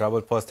would be in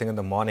trouble first thing in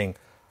the morning.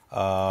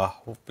 There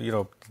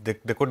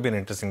could be an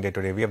interesting day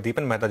today. We have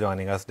Dipan Mehta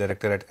joining us,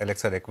 Director at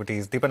Elixir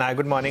Equities. Dipan, hi,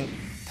 good morning.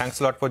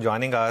 Thanks a lot for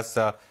joining us.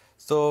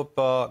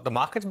 The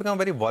market's become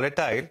very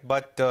volatile,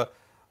 but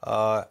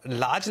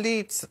largely,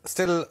 it's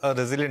still a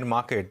resilient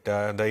market,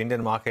 the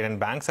Indian market, and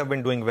banks have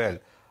been doing well.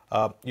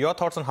 Your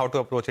thoughts on how to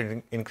approach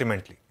it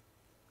incrementally?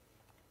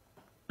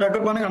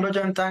 Good morning, Anuj,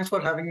 and thanks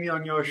for having me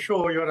on your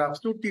show. You're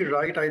absolutely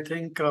right. I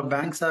think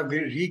banks have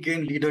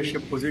regained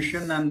leadership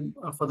position, and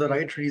for the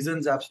right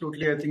reasons,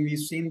 absolutely. I think we've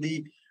seen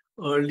the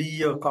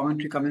early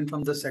commentary coming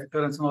from the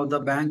sector and some of the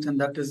banks, and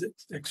that is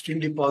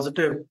extremely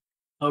positive.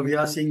 We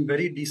are seeing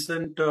very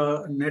decent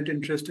net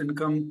interest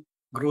income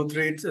growth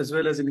rates as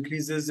well as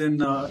increases in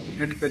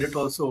net credit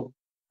also.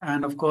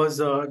 And of course,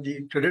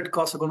 the credit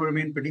costs are going to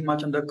remain pretty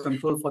much under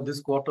control for this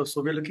quarter.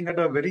 So we're looking at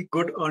a very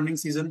good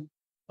earnings season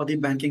for the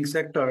banking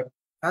sector.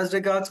 As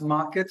regards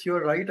markets,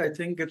 you're right. I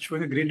think it's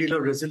showing a great deal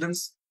of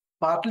resilience.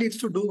 Partly it's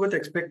to do with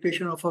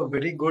expectation of a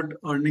very good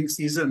earnings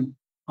season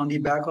on the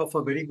back of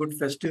a very good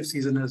festive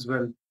season as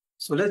well.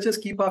 So let's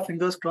just keep our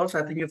fingers crossed.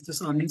 I think if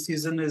this earnings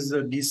season is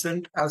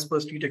decent as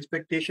per street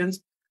expectations,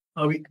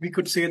 we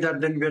could say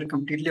that then we're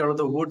completely out of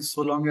the woods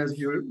so long as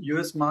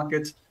US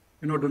markets,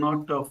 do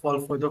not fall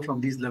further from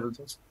these levels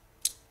also.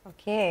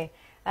 Okay.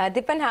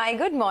 Dipan, hi,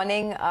 good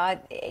morning.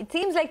 It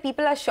seems like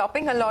people are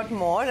shopping a lot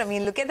more. I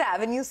mean, look at the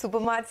Avenue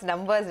Supermart's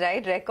numbers,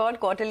 right? Record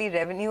quarterly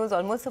revenues,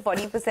 almost a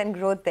 40%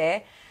 growth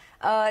there.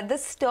 The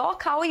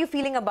stock, how are you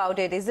feeling about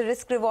it? Is the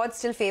risk reward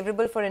still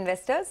favorable for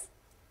investors?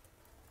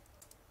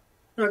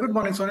 Good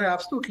morning, Sonia.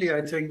 Absolutely,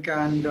 I think.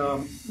 And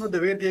the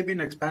way they've been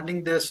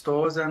expanding their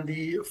stores and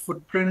the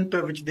footprint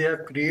which they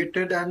have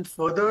created, and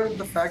further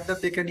the fact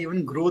that they can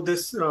even grow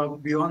this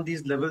beyond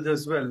these levels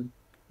as well,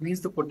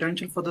 means the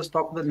potential for the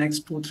stock for the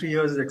next 2-3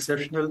 years is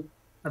exceptional.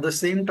 At the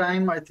same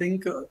time, I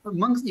think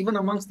amongst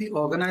the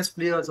organized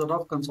players, a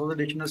lot of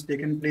consolidation has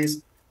taken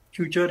place.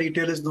 Future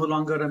retail is no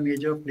longer a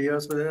major player.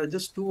 So there are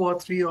just 2 or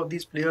 3 of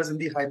these players in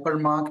the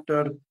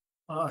hypermarket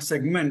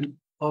segment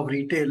of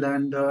retail,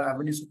 and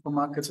Avenue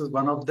Supermarkets is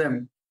one of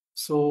them.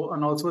 So,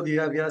 and also we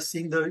are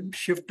seeing the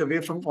shift away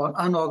from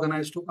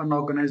unorganized to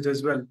unorganized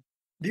as well.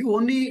 The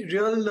only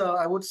real,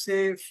 I would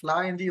say,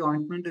 fly in the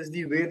ointment is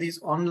the way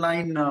these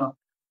online,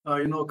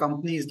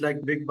 companies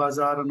like Big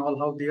Bazaar and all,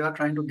 how they are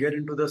trying to get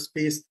into the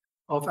space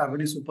of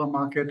Avenue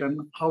Supermarket, and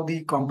how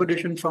the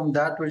competition from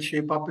that will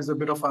shape up is a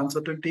bit of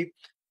uncertainty.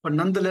 But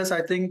nonetheless,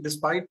 I think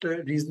despite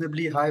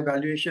reasonably high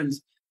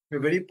valuations, we're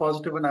very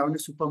positive on Avenue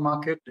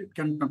Supermarket. It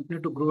can continue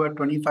to grow at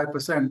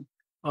 25%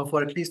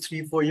 for at least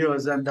 3-4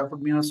 years, and that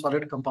would mean a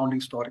solid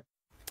compounding story.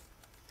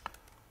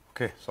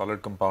 Okay,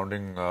 solid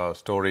compounding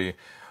story.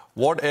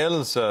 What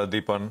else,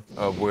 Dipan,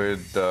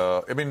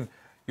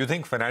 you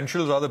think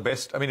financials are the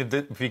best? I mean,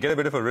 if we get a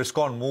bit of a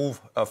risk-on move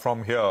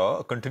from here,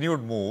 a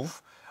continued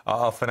move,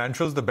 are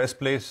financials the best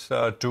place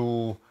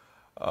to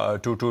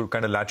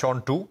kind of latch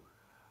on to?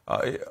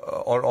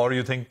 Or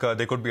you think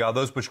there could be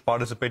others which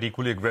participate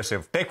equally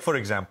aggressive? Tech, for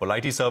example,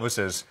 IT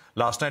services.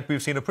 Last night,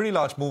 we've seen a pretty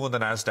large move on the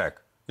NASDAQ.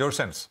 Your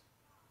sense?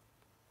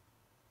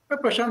 Well,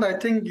 Prashant, I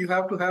think you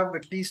have to have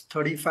at least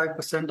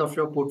 35% of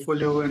your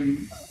portfolio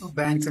in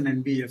banks and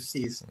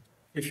NBFCs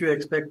if you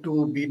expect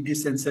to beat the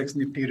Sensex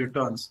Nifty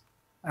returns.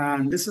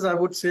 And this is, I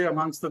would say,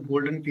 amongst the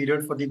golden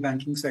period for the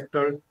banking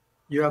sector.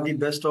 You have the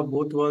best of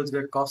both worlds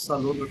where costs are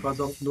low because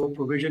of low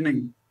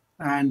provisioning,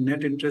 and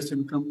net interest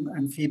income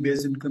and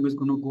fee-based income is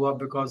going to go up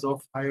because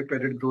of higher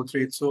credit growth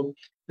rates. So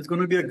it's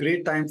going to be a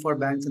great time for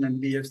banks and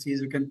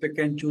NBFCs. You can pick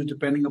and choose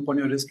depending upon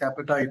your risk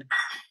appetite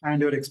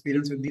and your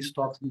experience with these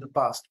stocks in the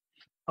past.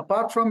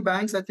 Apart from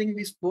banks, I think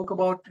we spoke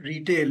about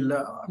retail.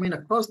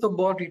 Across the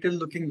board, retail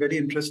looking very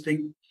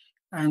interesting.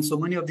 And so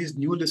many of these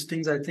new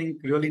listings, I think,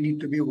 really need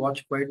to be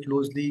watched quite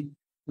closely,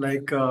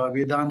 like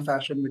Vedant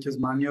Fashion, which is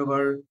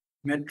Manyavar,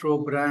 Metro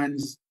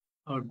Brands,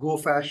 Go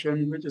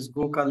Fashion, which is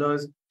Go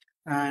Colors,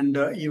 and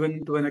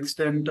even to an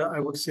extent, I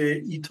would say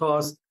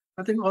Ethos.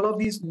 I think all of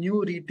these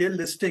new retail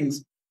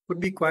listings could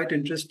be quite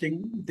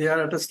interesting. They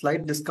are at a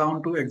slight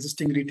discount to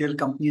existing retail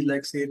companies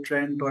like, say,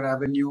 Trent or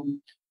Avenue,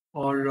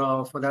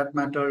 or for that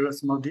matter,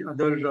 some of the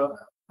other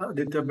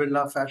Aditya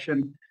Birla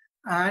Fashion.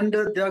 And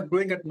they are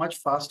growing at much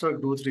faster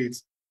growth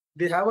rates.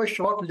 They have a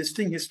short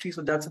listing history,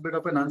 so that's a bit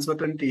of an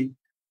uncertainty.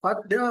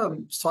 But they are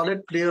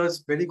solid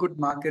players, very good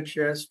market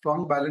share,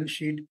 strong balance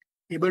sheet,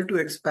 able to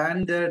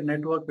expand their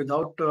network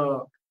without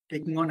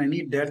taking on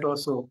any debt or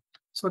so.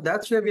 So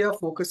that's where we are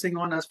focusing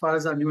on as far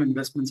as our new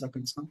investments are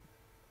concerned.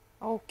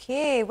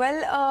 Okay,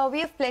 well,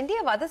 we have plenty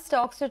of other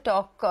stocks to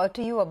talk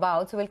to you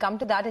about, so we'll come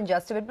to that in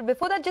just a bit. But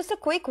before that, just a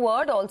quick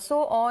word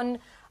also on,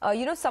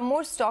 some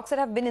more stocks that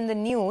have been in the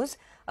news.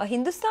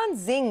 Hindustan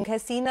Zinc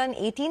has seen an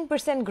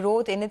 18%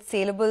 growth in its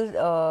saleable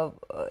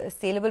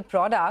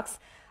products,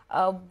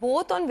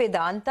 both on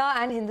Vedanta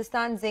and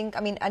Hindustan Zinc.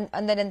 I mean,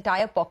 and that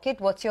entire pocket.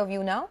 What's your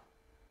view now?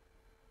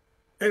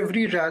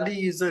 Every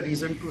rally is a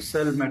reason to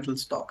sell metal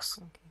stocks.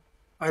 Okay.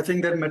 I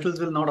think that metals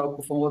will not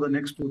outperform over the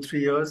next 2-3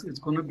 years. It's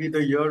going to be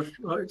the year.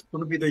 It's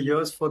going to be the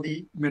years for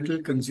the metal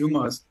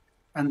consumers,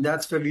 and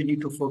that's where we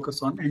need to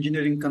focus on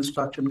engineering,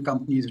 construction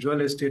companies,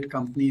 real estate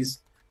companies,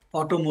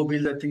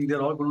 automobiles. I think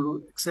they're all going to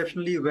do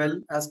exceptionally well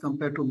as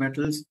compared to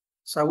metals.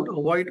 So I would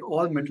avoid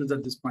all metals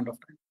at this point of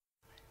time.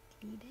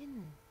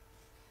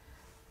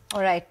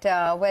 All right.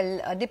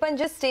 Dipan,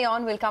 just stay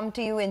on. We'll come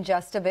to you in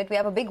just a bit. We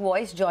have a big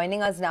voice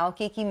joining us now.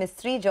 Keki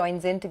Mistry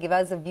joins in to give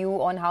us a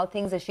view on how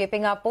things are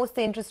shaping up post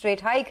the interest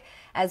rate hike,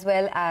 as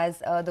well as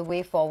the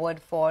way forward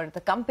for the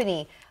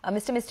company.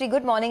 Mr. Mistry,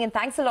 good morning, and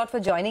thanks a lot for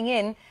joining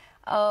in.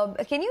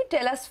 Can you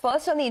tell us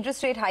first on the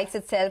interest rate hikes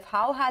itself,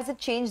 how has it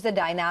changed the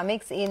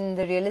dynamics in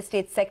the real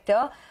estate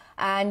sector?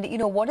 And,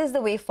 what is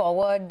the way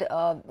forward?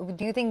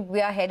 Do you think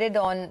we are headed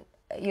on...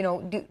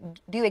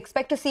 do you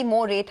expect to see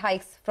more rate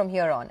hikes from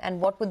here on, and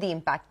what would the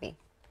impact be?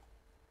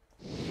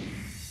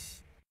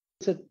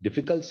 It's a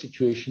difficult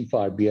situation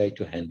for RBI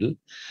to handle.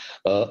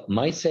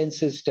 My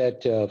sense is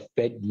that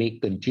Fed may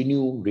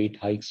continue rate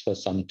hikes for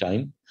some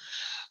time.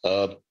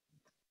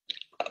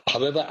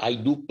 However, I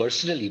do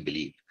personally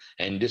believe,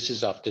 and this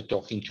is after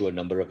talking to a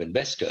number of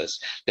investors,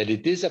 that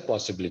it is a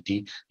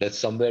possibility that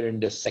somewhere in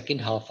the second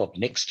half of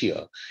next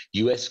year,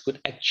 US could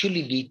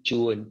actually lead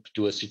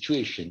to a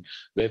situation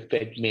where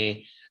Fed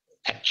may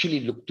actually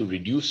look to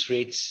reduce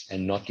rates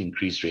and not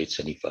increase rates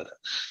any further.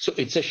 So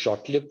it's a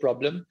short-lived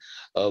problem.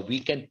 We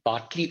can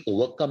partly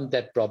overcome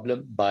that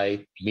problem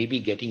by maybe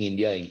getting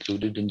India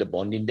included in the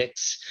bond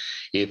index.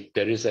 If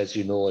there is, as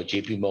you know, a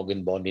JP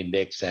Morgan bond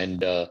index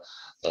and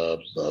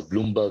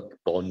Bloomberg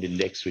bond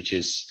index, which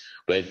is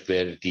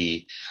where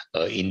the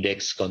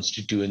index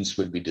constituents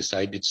will be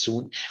decided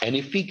soon. And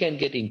if we can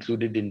get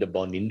included in the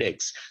bond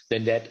index,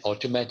 then that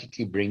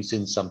automatically brings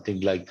in something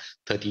like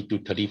 $30 to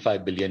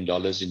 $35 billion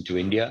into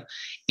India.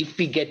 If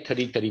we get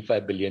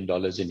 $35 billion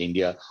in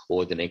India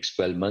over the next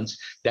 12 months,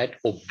 that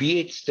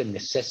obviates the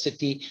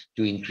necessity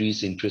to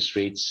increase interest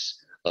rates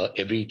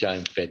every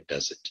time Fed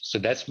does it. So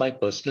that's my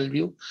personal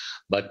view.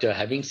 But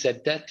having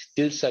said that,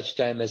 till such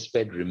time as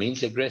Fed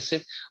remains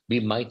aggressive, we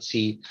might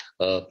see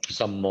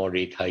some more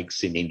rate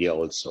hikes in India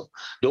also.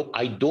 Though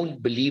I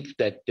don't believe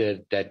that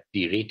the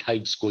rate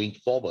hikes going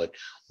forward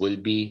will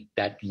be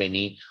that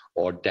many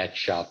or that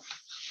sharp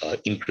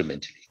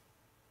incrementally.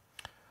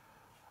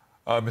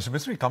 Mr.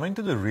 Mistry, coming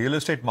to the real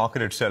estate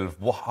market itself,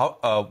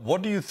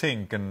 what do you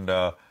think, and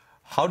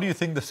how do you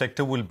think the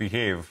sector will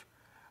behave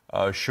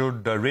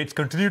should rates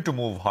continue to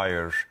move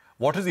higher?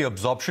 What is the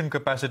absorption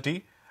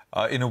capacity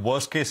in a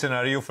worst-case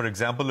scenario? For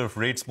example, if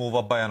rates move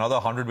up by another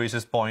 100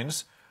 basis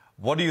points,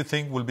 what do you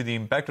think will be the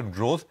impact on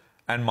growth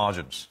and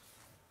margins?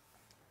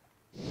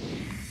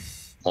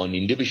 On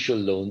individual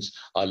loans,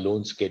 our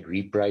loans get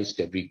repriced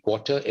every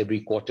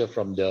quarter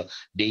from the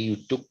day you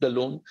took the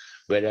loan,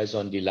 whereas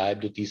on the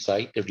liability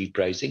side, the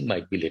repricing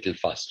might be a little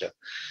faster.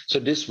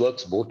 So this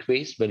works both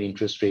ways when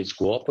interest rates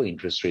go up or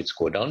interest rates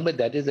go down, but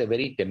that is a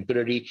very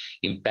temporary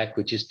impact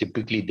which is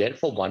typically there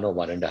for 1 or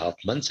 1.5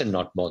 months and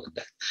not more than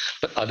that.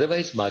 But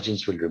otherwise,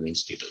 margins will remain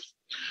stable.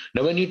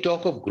 Now, when you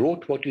talk of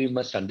growth, what you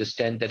must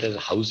understand that as a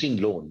housing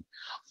loan,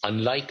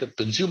 unlike a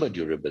consumer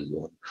durable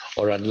loan,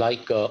 or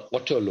unlike a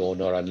auto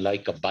loan, or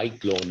unlike a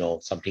bike loan or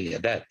something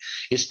like that,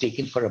 is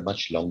taken for a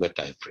much longer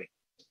time frame.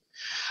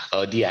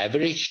 The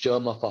average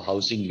term of a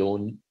housing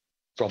loan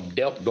from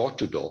door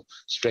to door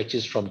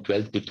stretches from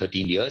 12 to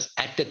 13 years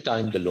at the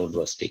time the loan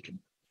was taken.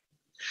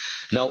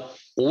 Now,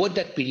 over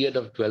that period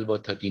of 12 or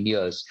 13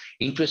 years,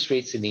 interest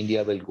rates in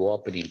India will go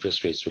up and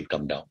interest rates will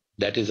come down.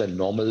 That is a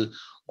normal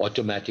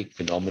automatic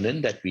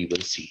phenomenon that we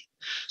will see.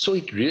 So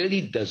it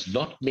really does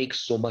not make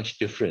so much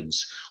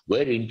difference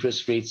where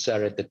interest rates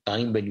are at the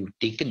time when you've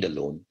taken the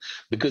loan,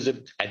 because if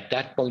at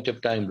that point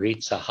of time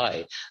rates are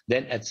high,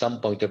 then at some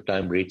point of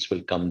time rates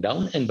will come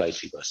down and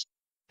vice versa.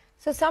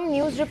 So some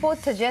news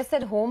reports suggest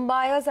that home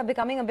buyers are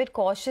becoming a bit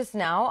cautious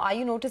now. Are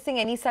you noticing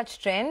any such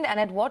trend? And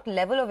at what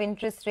level of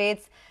interest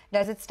rates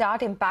does it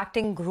start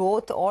impacting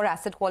growth or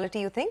asset quality,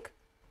 you think?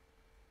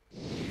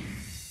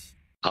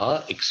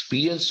 Our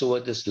experience over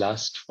this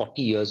last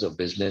 40 years of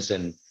business,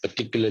 and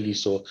particularly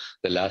so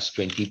the last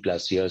 20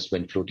 plus years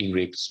when floating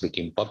rates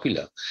became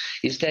popular,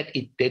 is that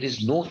there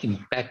is no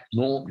impact,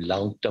 no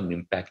long-term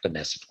impact on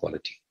asset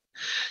quality.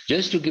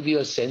 Just to give you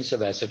a sense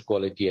of asset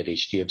quality at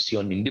HDFC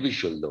on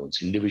individual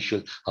loans,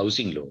 individual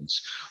housing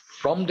loans,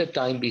 from the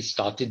time we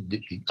started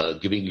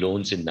giving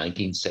loans in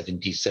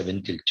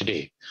 1977 till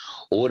today,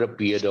 over a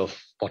period of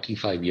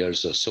 45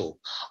 years or so,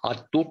 our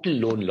total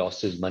loan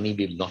losses, money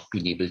we've not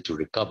been able to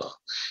recover,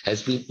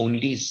 has been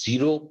only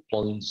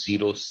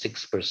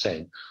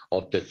 0.06%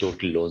 of the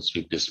total loans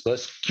we've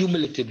disbursed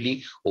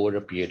cumulatively over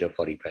a period of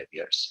 45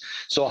 years.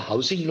 So a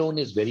housing loan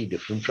is very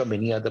different from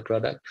any other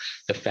product.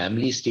 The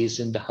family stays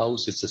in the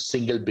house. It's the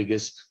single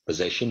biggest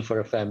possession for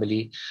a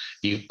family.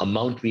 The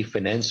amount we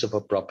finance of a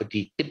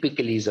property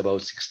typically is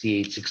about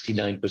 68,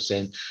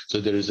 69%. So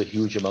there is a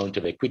huge amount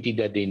of equity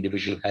that the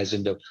individual has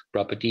in the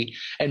property.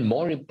 And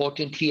more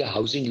importantly, a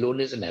housing loan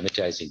is an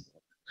amortizing loan.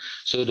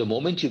 So the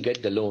moment you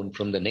get the loan,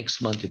 from the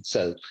next month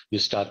itself, you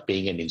start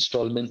paying an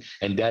installment,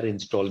 and that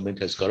installment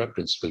has got a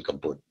principal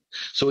component.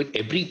 So with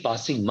every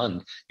passing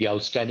month, the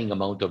outstanding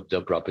amount of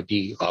the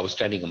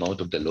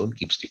loan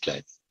keeps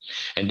declining.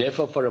 And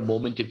therefore, for a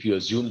moment, if you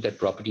assume that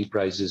property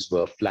prices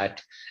were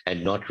flat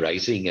and not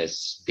rising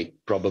as they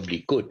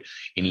probably could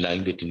in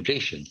line with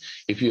inflation,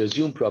 if you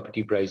assume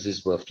property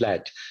prices were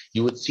flat,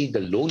 you would see the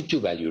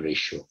loan-to-value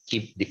ratio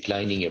keep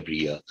declining every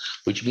year,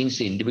 which means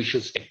the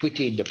individual's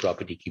equity in the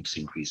property keeps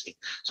increasing.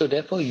 So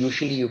therefore,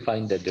 usually you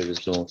find that there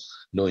is no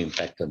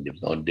impact on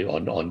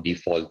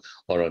default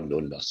or on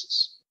loan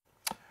losses.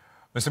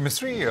 Mr.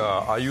 Mistry,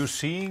 are you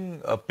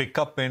seeing a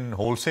pickup in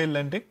wholesale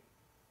lending?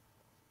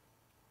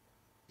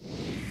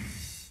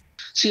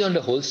 See, on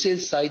the wholesale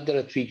side, there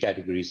are three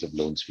categories of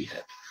loans we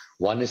have.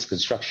 One is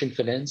construction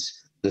finance,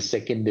 the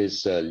second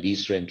is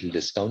lease rental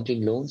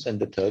discounting loans, and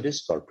the third is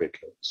corporate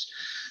loans.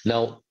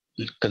 Now,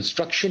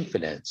 construction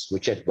finance,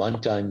 which at one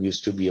time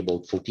used to be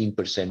about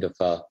 14% of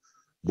our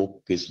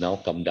book, is now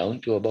come down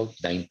to about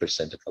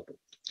 9% of our book.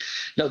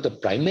 Now, the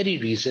primary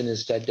reason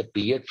is that the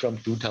period from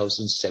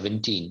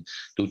 2017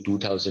 to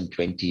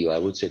 2020, or I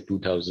would say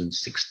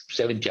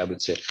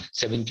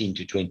 17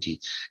 to 20,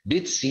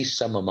 did see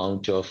some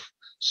amount of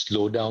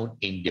slowdown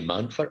in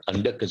demand for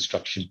under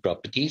construction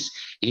properties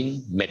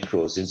in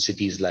metros, in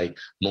cities like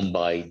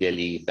Mumbai,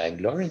 Delhi,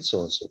 Bangalore, and so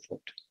on and so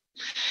forth.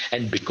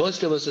 And because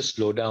there was a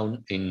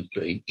slowdown in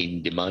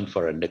demand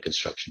for under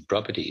construction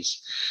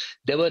properties,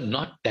 there were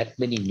not that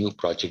many new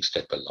projects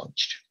that were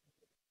launched.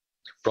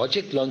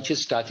 Project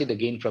launches started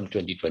again from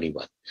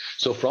 2021.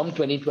 So from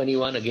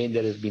 2021, again,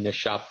 there has been a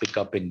sharp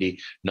pickup in the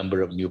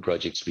number of new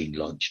projects being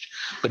launched.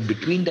 But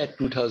between that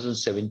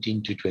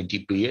 2017 to 20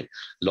 period,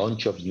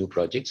 launch of new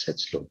projects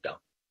had slowed down.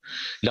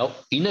 Now,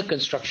 in a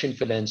construction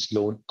finance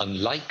loan,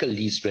 unlike a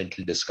lease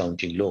rental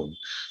discounting loan,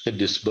 the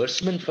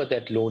disbursement for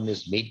that loan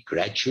is made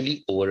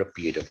gradually over a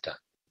period of time.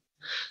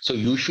 So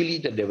usually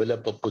the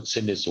developer puts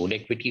in his own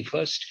equity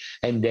first,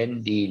 and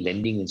then the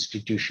lending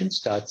institution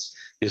starts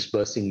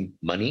disbursing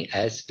money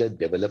as the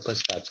developer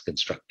starts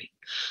constructing.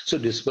 So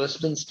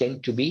disbursements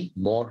tend to be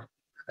more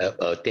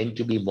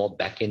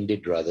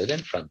back-ended rather than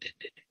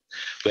front-ended.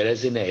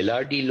 Whereas in a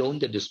LRD loan,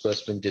 the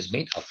disbursement is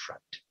made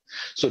upfront.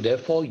 So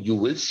therefore, you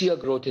will see a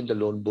growth in the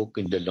loan book,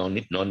 in the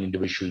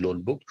non-individual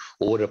loan book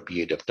over a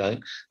period of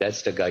time.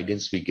 That's the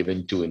guidance we've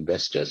given to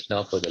investors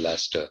now for the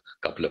last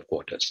couple of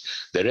quarters.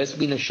 There has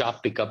been a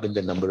sharp pickup in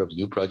the number of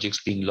new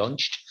projects being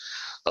launched.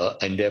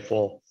 And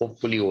therefore,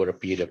 hopefully over a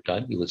period of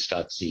time, you will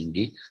start seeing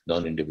the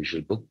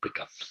non-individual book pick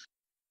up.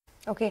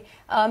 Okay.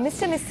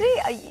 Mr.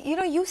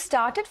 Mistry, you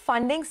started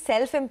funding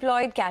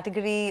self-employed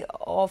category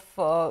of,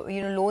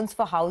 loans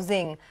for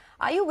housing.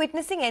 Are you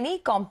witnessing any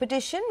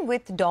competition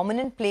with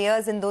dominant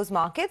players in those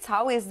markets?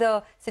 How is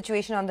the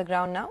situation on the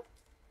ground now?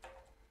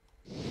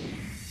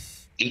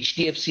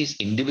 HDFC's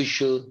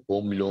individual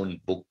home loan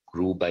book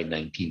grew by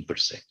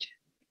 19%,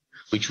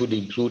 which would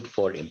include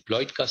for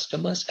employed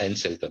customers and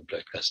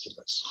self-employed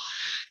customers.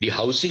 The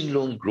housing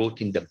loan growth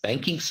in the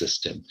banking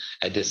system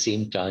at the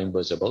same time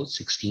was about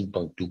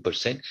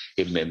 16.2%,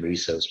 if memory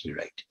serves me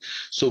right.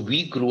 So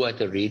we grew at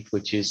a rate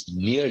which is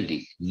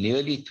nearly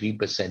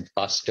 3%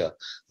 faster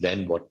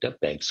than what the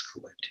banks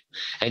grew at.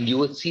 And you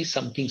will see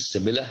something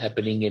similar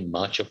happening in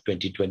March of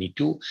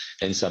 2022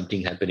 and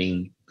something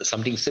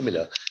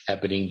similar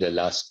happening the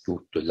last 3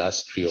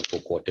 or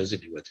 4 quarters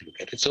if you were to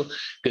look at it. So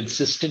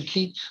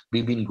consistently,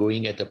 we've been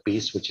growing at a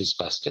pace which is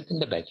faster than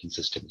the banking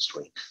system is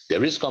growing.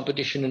 There is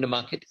competition in the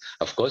market.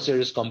 Of course, there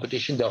is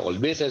competition. There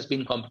always has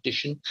been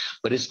competition,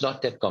 but it's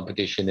not that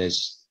competition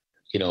is,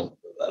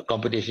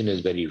 competition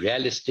is very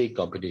realistic.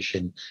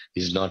 Competition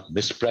is not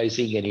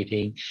mispricing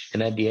anything.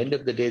 And at the end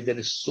of the day, there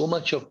is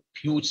such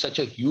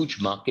a huge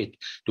market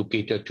to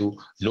cater to.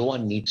 No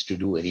one needs to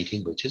do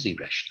anything which is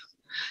irrational.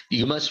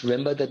 You must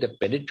remember that the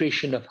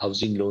penetration of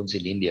housing loans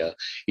in India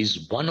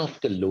is one of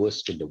the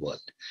lowest in the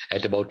world,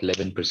 at about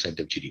 11%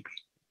 of GDP.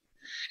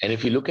 And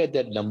if you look at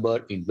that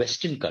number in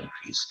Western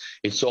countries,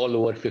 it's all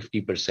over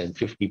 50%,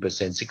 50%,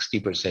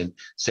 60%,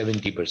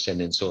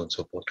 70%, and so on and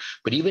so forth.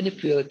 But even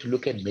if you were to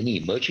look at many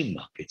emerging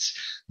markets,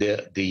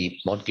 the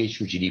mortgage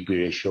to GDP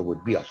ratio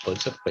would be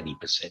upwards of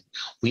 20%.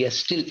 We are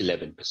still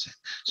 11%.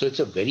 So it's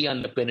a very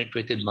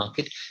underpenetrated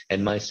market.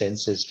 And my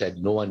sense is that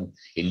no one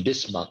in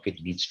this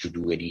market needs to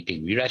do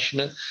anything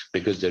irrational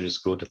because there is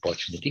growth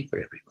opportunity for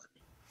everyone.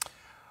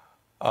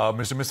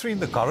 Mr. Mistry, in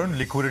the current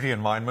liquidity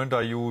environment,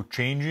 are you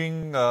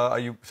changing, are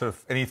you sort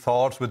of any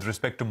thoughts with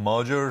respect to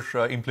merger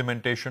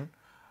implementation?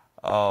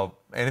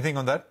 Anything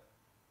on that?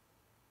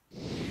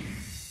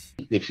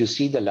 If you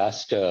see the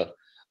last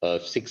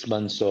 6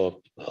 months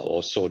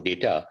or so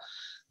data,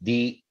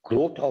 the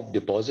growth of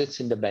deposits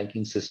in the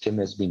banking system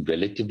has been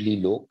relatively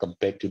low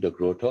compared to the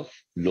growth of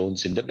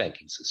loans in the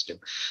banking system.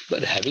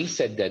 But having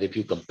said that, if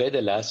you compare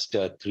the last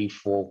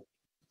 3-4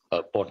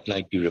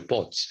 fortnightly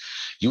reports,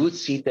 you would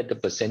see that the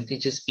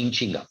percentage is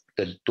inching up.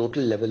 The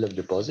total level of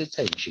deposits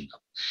are inching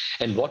up.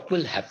 And what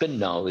will happen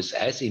now is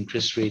as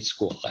interest rates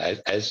go,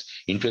 as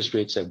interest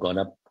rates have gone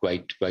up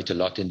quite a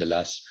lot in the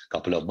last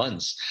couple of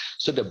months.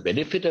 So the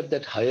benefit of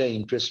that higher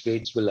interest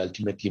rates will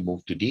ultimately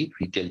move to the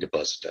retail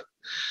depositor.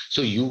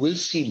 So you will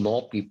see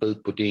more people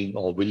putting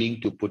or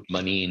willing to put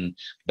money in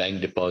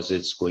bank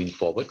deposits going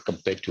forward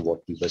compared to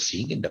what we were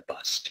seeing in the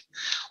past.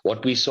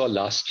 What we saw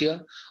last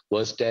year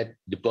was that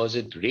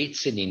deposit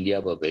rates in India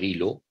were very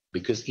low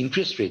because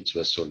interest rates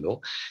were so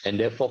low. And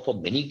therefore, for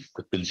many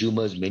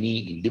consumers,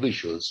 many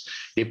individuals,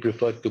 they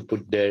preferred to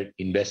put their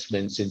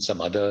investments in some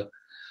other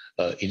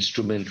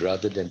instrument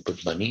rather than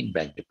put money in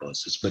bank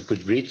deposits. But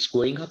with rates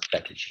going up,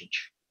 that will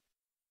change.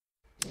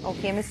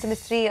 Okay, Mr.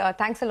 Mistry,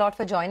 thanks a lot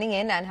for joining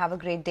in and have a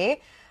great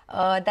day.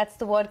 That's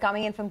the word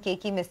coming in from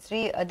KK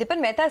Mistry.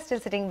 Dipan Mehta is still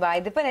sitting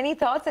by. Dipan, any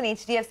thoughts on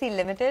HDFC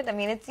Limited? I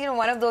mean, it's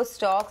one of those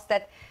stocks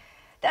that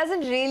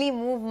doesn't really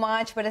move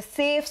much, but a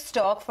safe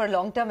stock for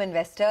long-term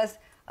investors.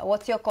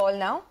 What's your call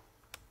now?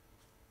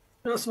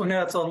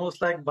 Sonia, it's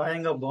almost like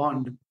buying a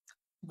bond.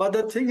 But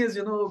the thing is,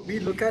 we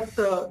look at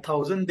the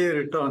 1,000-day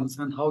returns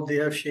and how they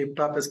have shaped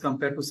up as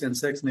compared to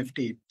Sensex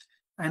Nifty.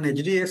 And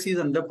HDFC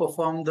has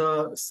underperformed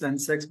the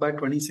Sensex by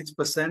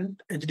 26%,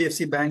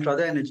 HDFC Bank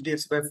rather, and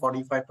HDFC by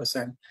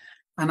 45%.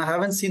 And I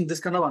haven't seen this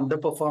kind of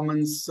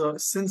underperformance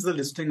since the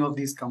listing of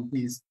these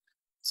companies.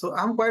 So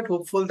I'm quite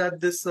hopeful that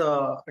this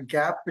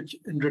gap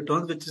in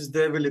returns which is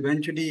there will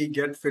eventually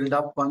get filled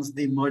up once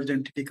the merged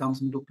entity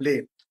comes into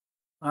play.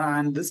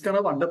 And this kind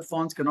of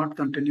underperformance cannot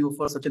continue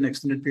for such an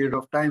extended period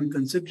of time,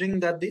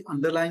 considering that the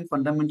underlying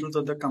fundamentals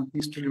of the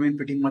company still remain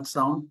pretty much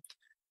sound,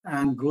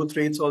 and growth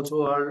rates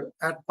also are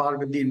at par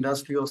with the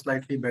industry or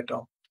slightly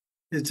better.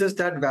 It's just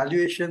that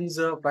valuations,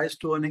 price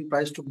to earning,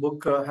 price to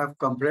book have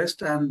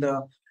compressed, and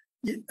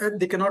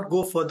they cannot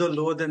go further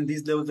lower than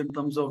these levels in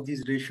terms of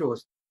these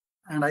ratios.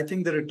 And I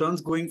think the returns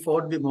going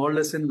forward will be more or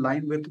less in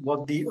line with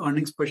what the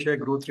earnings per share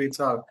growth rates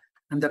are.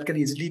 And that can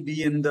easily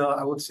be in the,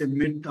 I would say,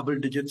 mid double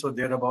digits or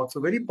thereabouts. So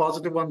very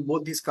positive on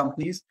both these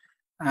companies.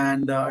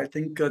 And I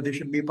think they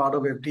should be part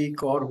of every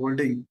core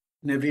holding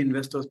in every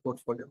investor's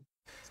portfolio.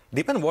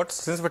 Deepan,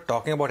 since we're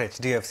talking about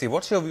HDFC,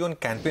 what's your view on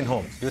Canpin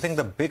Homes? Do you think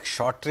the big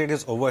short trade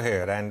is over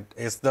here? And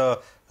is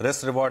the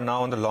risk reward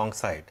now on the long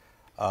side?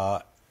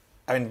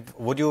 And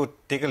would you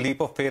take a leap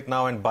of faith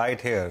now and buy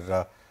it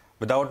here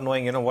without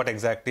knowing, what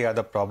exactly are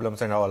the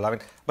problems and all? I mean,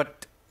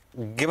 but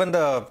given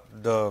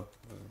the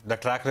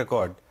track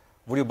record,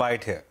 would you buy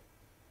it here?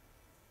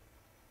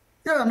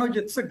 Yeah, no,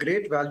 it's a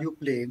great value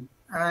play.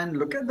 And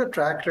look at the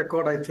track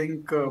record. I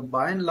think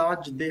by and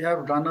large, they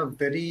have run a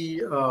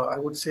very, I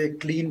would say,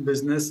 clean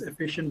business,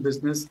 efficient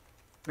business.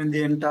 When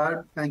the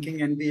entire banking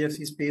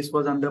NBFC space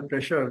was under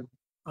pressure,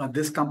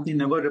 this company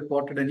never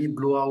reported any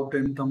blowout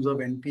in terms of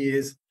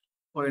NPAs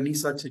or any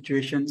such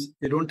situations.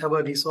 They don't have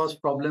a resource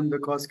problem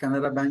because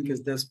Canara Bank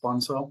is their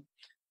sponsor.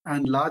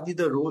 And largely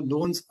the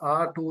loans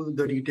are to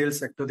the retail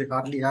sector. They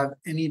hardly have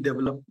any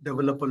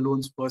developer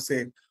loans per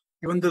se.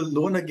 Even the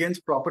loan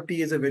against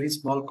property is a very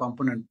small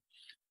component.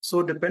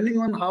 So depending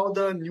on how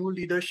the new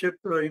leadership,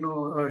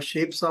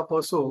 shapes up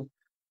or so,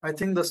 I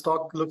think the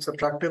stock looks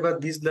attractive at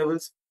these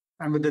levels.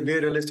 And with the way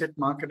real estate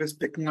market is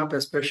picking up,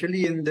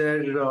 especially in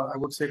their, I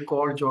would say,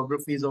 core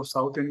geographies of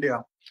South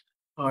India,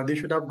 they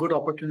should have good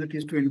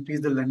opportunities to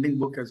increase the lending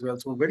book as well.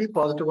 So very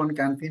positive on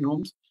Canpin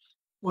Homes.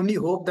 Only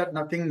hope that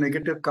nothing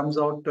negative comes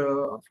out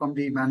from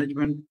the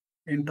management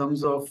in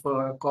terms of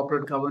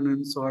corporate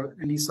governance or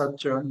any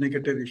such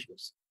negative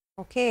issues.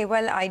 Okay,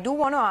 well, I do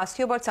want to ask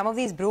you about some of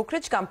these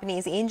brokerage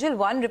companies. Angel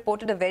One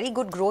reported a very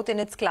good growth in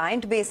its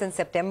client base in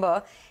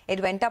September.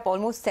 It went up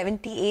almost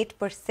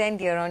 78%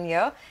 year on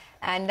year.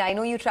 And I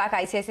know you track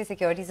ICICI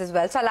Securities as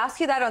well. So I'll ask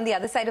you that on the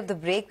other side of the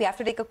break. We have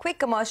to take a quick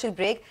commercial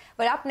break.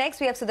 But up next,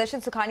 we have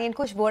Sudarshan Sukhani and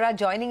Kush Bora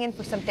joining in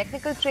for some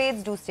technical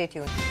trades. Do stay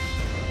tuned.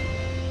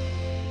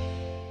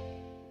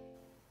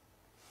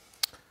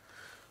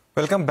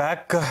 Welcome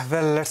back.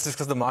 Well, let's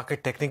discuss the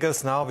market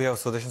technicals now. We have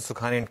Sudarshan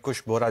Sukhani and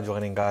Kush Bora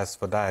joining us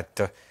for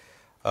that.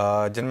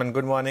 Gentlemen,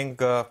 good morning.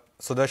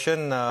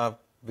 Sudarshan,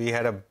 we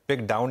had a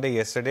big down day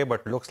yesterday,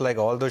 but looks like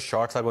all those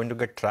shorts are going to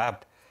get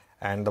trapped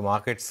and the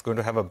market's going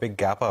to have a big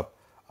gap up.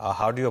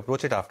 How do you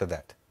approach it after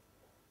that?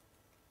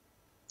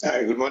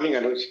 Good morning,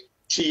 Anuj.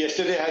 See,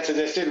 yesterday I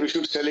suggested we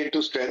should sell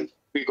into strength.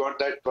 We got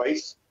that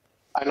twice.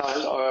 And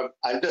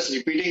I'm just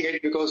repeating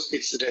it because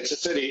it's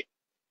necessary.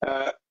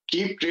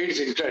 Keep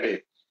trades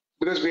intraday,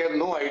 because we have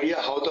no idea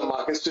how the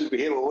markets will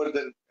behave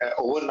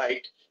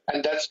overnight.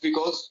 And that's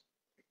because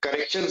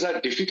corrections are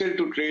difficult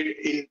to trade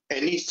in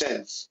any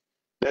sense.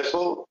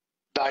 Therefore,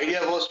 the idea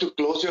was to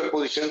close your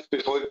positions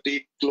before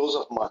the close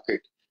of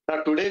market.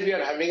 Now, today we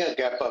are having a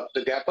gap up.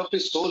 The gap up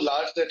is so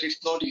large that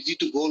it's not easy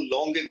to go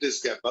long in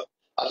this gap up.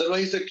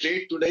 Otherwise, the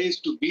trade today is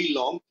to be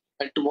long,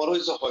 and tomorrow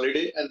is a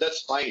holiday, and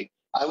that's fine.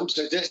 I would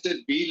suggest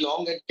that be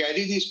long and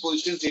carry these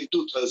positions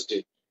into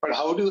Thursday. But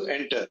how do you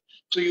enter?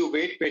 So you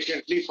wait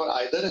patiently for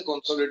either a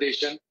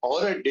consolidation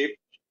or a dip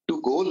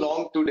to go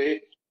long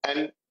today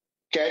and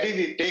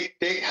carry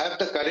have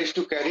the courage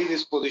to carry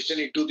this position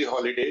into the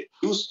holiday.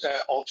 Use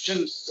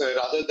options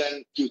rather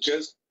than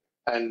futures,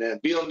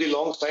 and be on the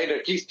long side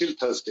at least till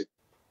Thursday.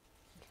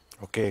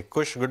 Okay,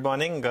 Kush, good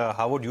morning.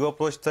 How would you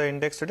approach the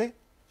index today?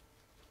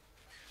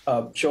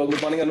 Sure.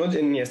 Good morning, Anuj.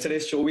 In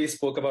yesterday's show, we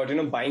spoke about,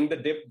 buying the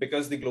dip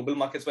because the global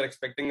markets were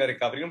expecting a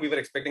recovery. We were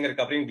expecting a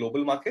recovery in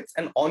global markets,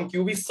 and on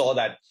Q, we saw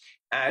that.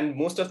 And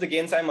most of the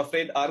gains, I'm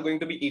afraid, are going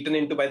to be eaten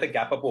into by the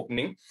gap up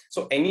opening.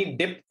 So any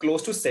dip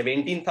close to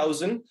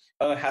 17,000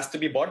 has to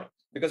be bought,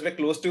 because we're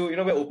close to,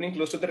 we're opening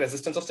close to the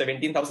resistance of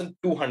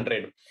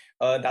 17,200.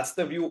 That's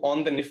the view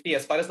on the Nifty.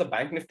 As far as the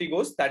bank Nifty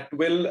goes, that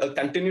will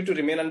continue to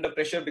remain under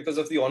pressure because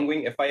of the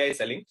ongoing FII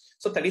selling.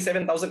 So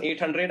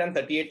 37,800 and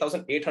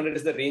 38,800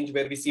 is the range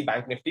where we see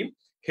bank Nifty.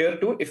 Here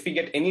too, if we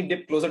get any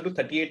dip closer to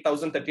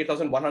 38,000,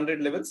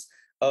 38,100 levels,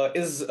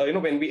 is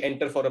when we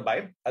enter for a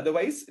buy.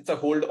 Otherwise, it's a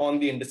hold on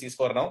the indices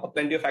for now.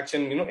 Plenty of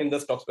action, in the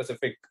stock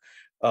specific,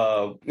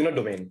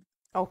 domain.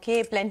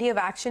 Okay, plenty of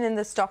action in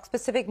the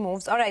stock-specific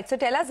moves. All right, so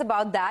tell us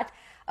about that.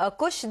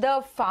 Kush,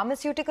 the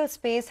pharmaceutical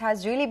space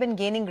has really been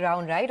gaining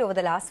ground, right, over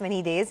the last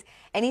many days.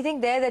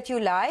 Anything there that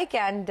you like,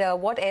 and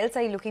what else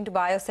are you looking to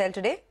buy or sell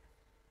today?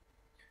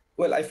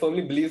 Well, I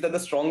firmly believe that the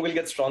strong will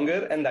get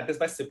stronger, and that is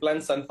by Cipla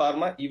and Sun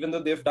Pharma. Even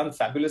though they've done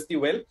fabulously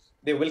well,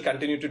 they will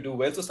continue to do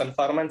well. So Sun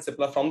Pharma and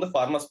Cipla from the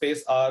pharma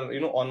space are,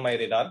 on my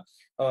radar.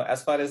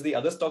 As far as the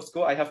other stocks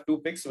go, I have two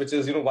picks, which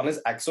is, one is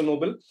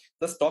AkzoNobel.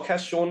 The stock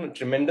has shown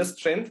tremendous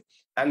strength.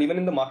 And even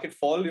in the market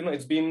fall,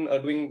 it's been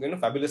doing,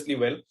 fabulously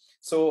well.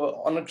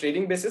 So on a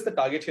trading basis, the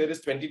target here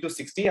is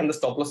 2260 and the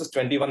stop loss is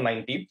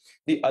 2190.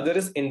 The other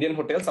is Indian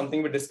Hotel,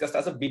 something we discussed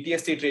as a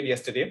BTST trade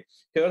yesterday.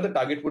 Here, the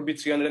target would be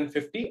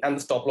 350 and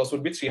the stop loss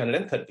would be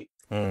 330.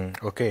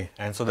 Okay.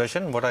 And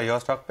Sudarshan, what are your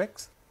stock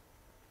picks?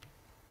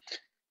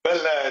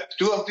 Well,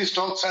 two of the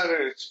stocks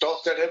are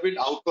stocks that have been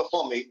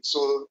outperforming.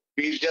 So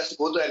we'll just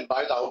go there and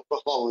buy the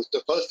outperformers.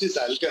 The first is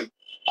Alchem.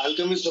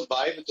 Alchem is a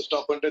buy with the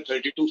stop under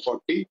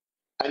 3240.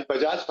 And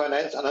Bajaj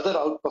Finance, another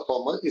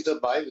outperformer, is a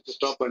buy with a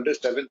stop under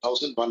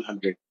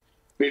 7,100.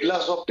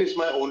 Birlasoft is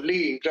my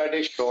only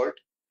intraday short.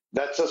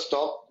 That's a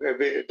stop.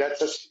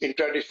 That's an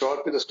intraday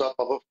short with a stop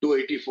above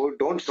 284.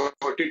 Don't short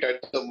it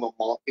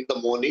in the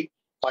morning.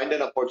 Find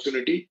an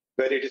opportunity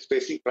where it is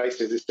facing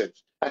price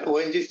resistance. And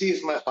ONGC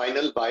is my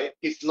final buy.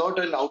 It's not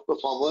an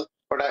outperformer,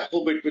 but I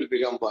hope it will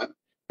become one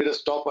with a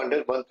stop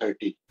under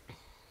 130.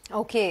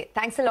 Okay,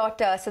 thanks a lot,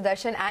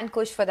 Sudarshan and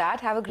Kush, for that.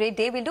 Have a great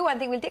day. We'll do one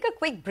thing. We'll take a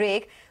quick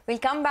break. We'll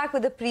come back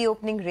with the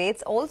pre-opening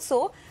rates.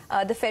 Also,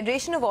 the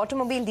Federation of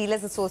Automobile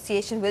Dealers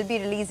Association will be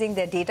releasing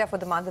their data for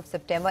the month of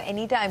September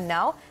anytime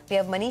now. We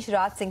have Manish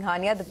Raj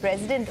Singhania, the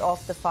president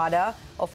of the FADA of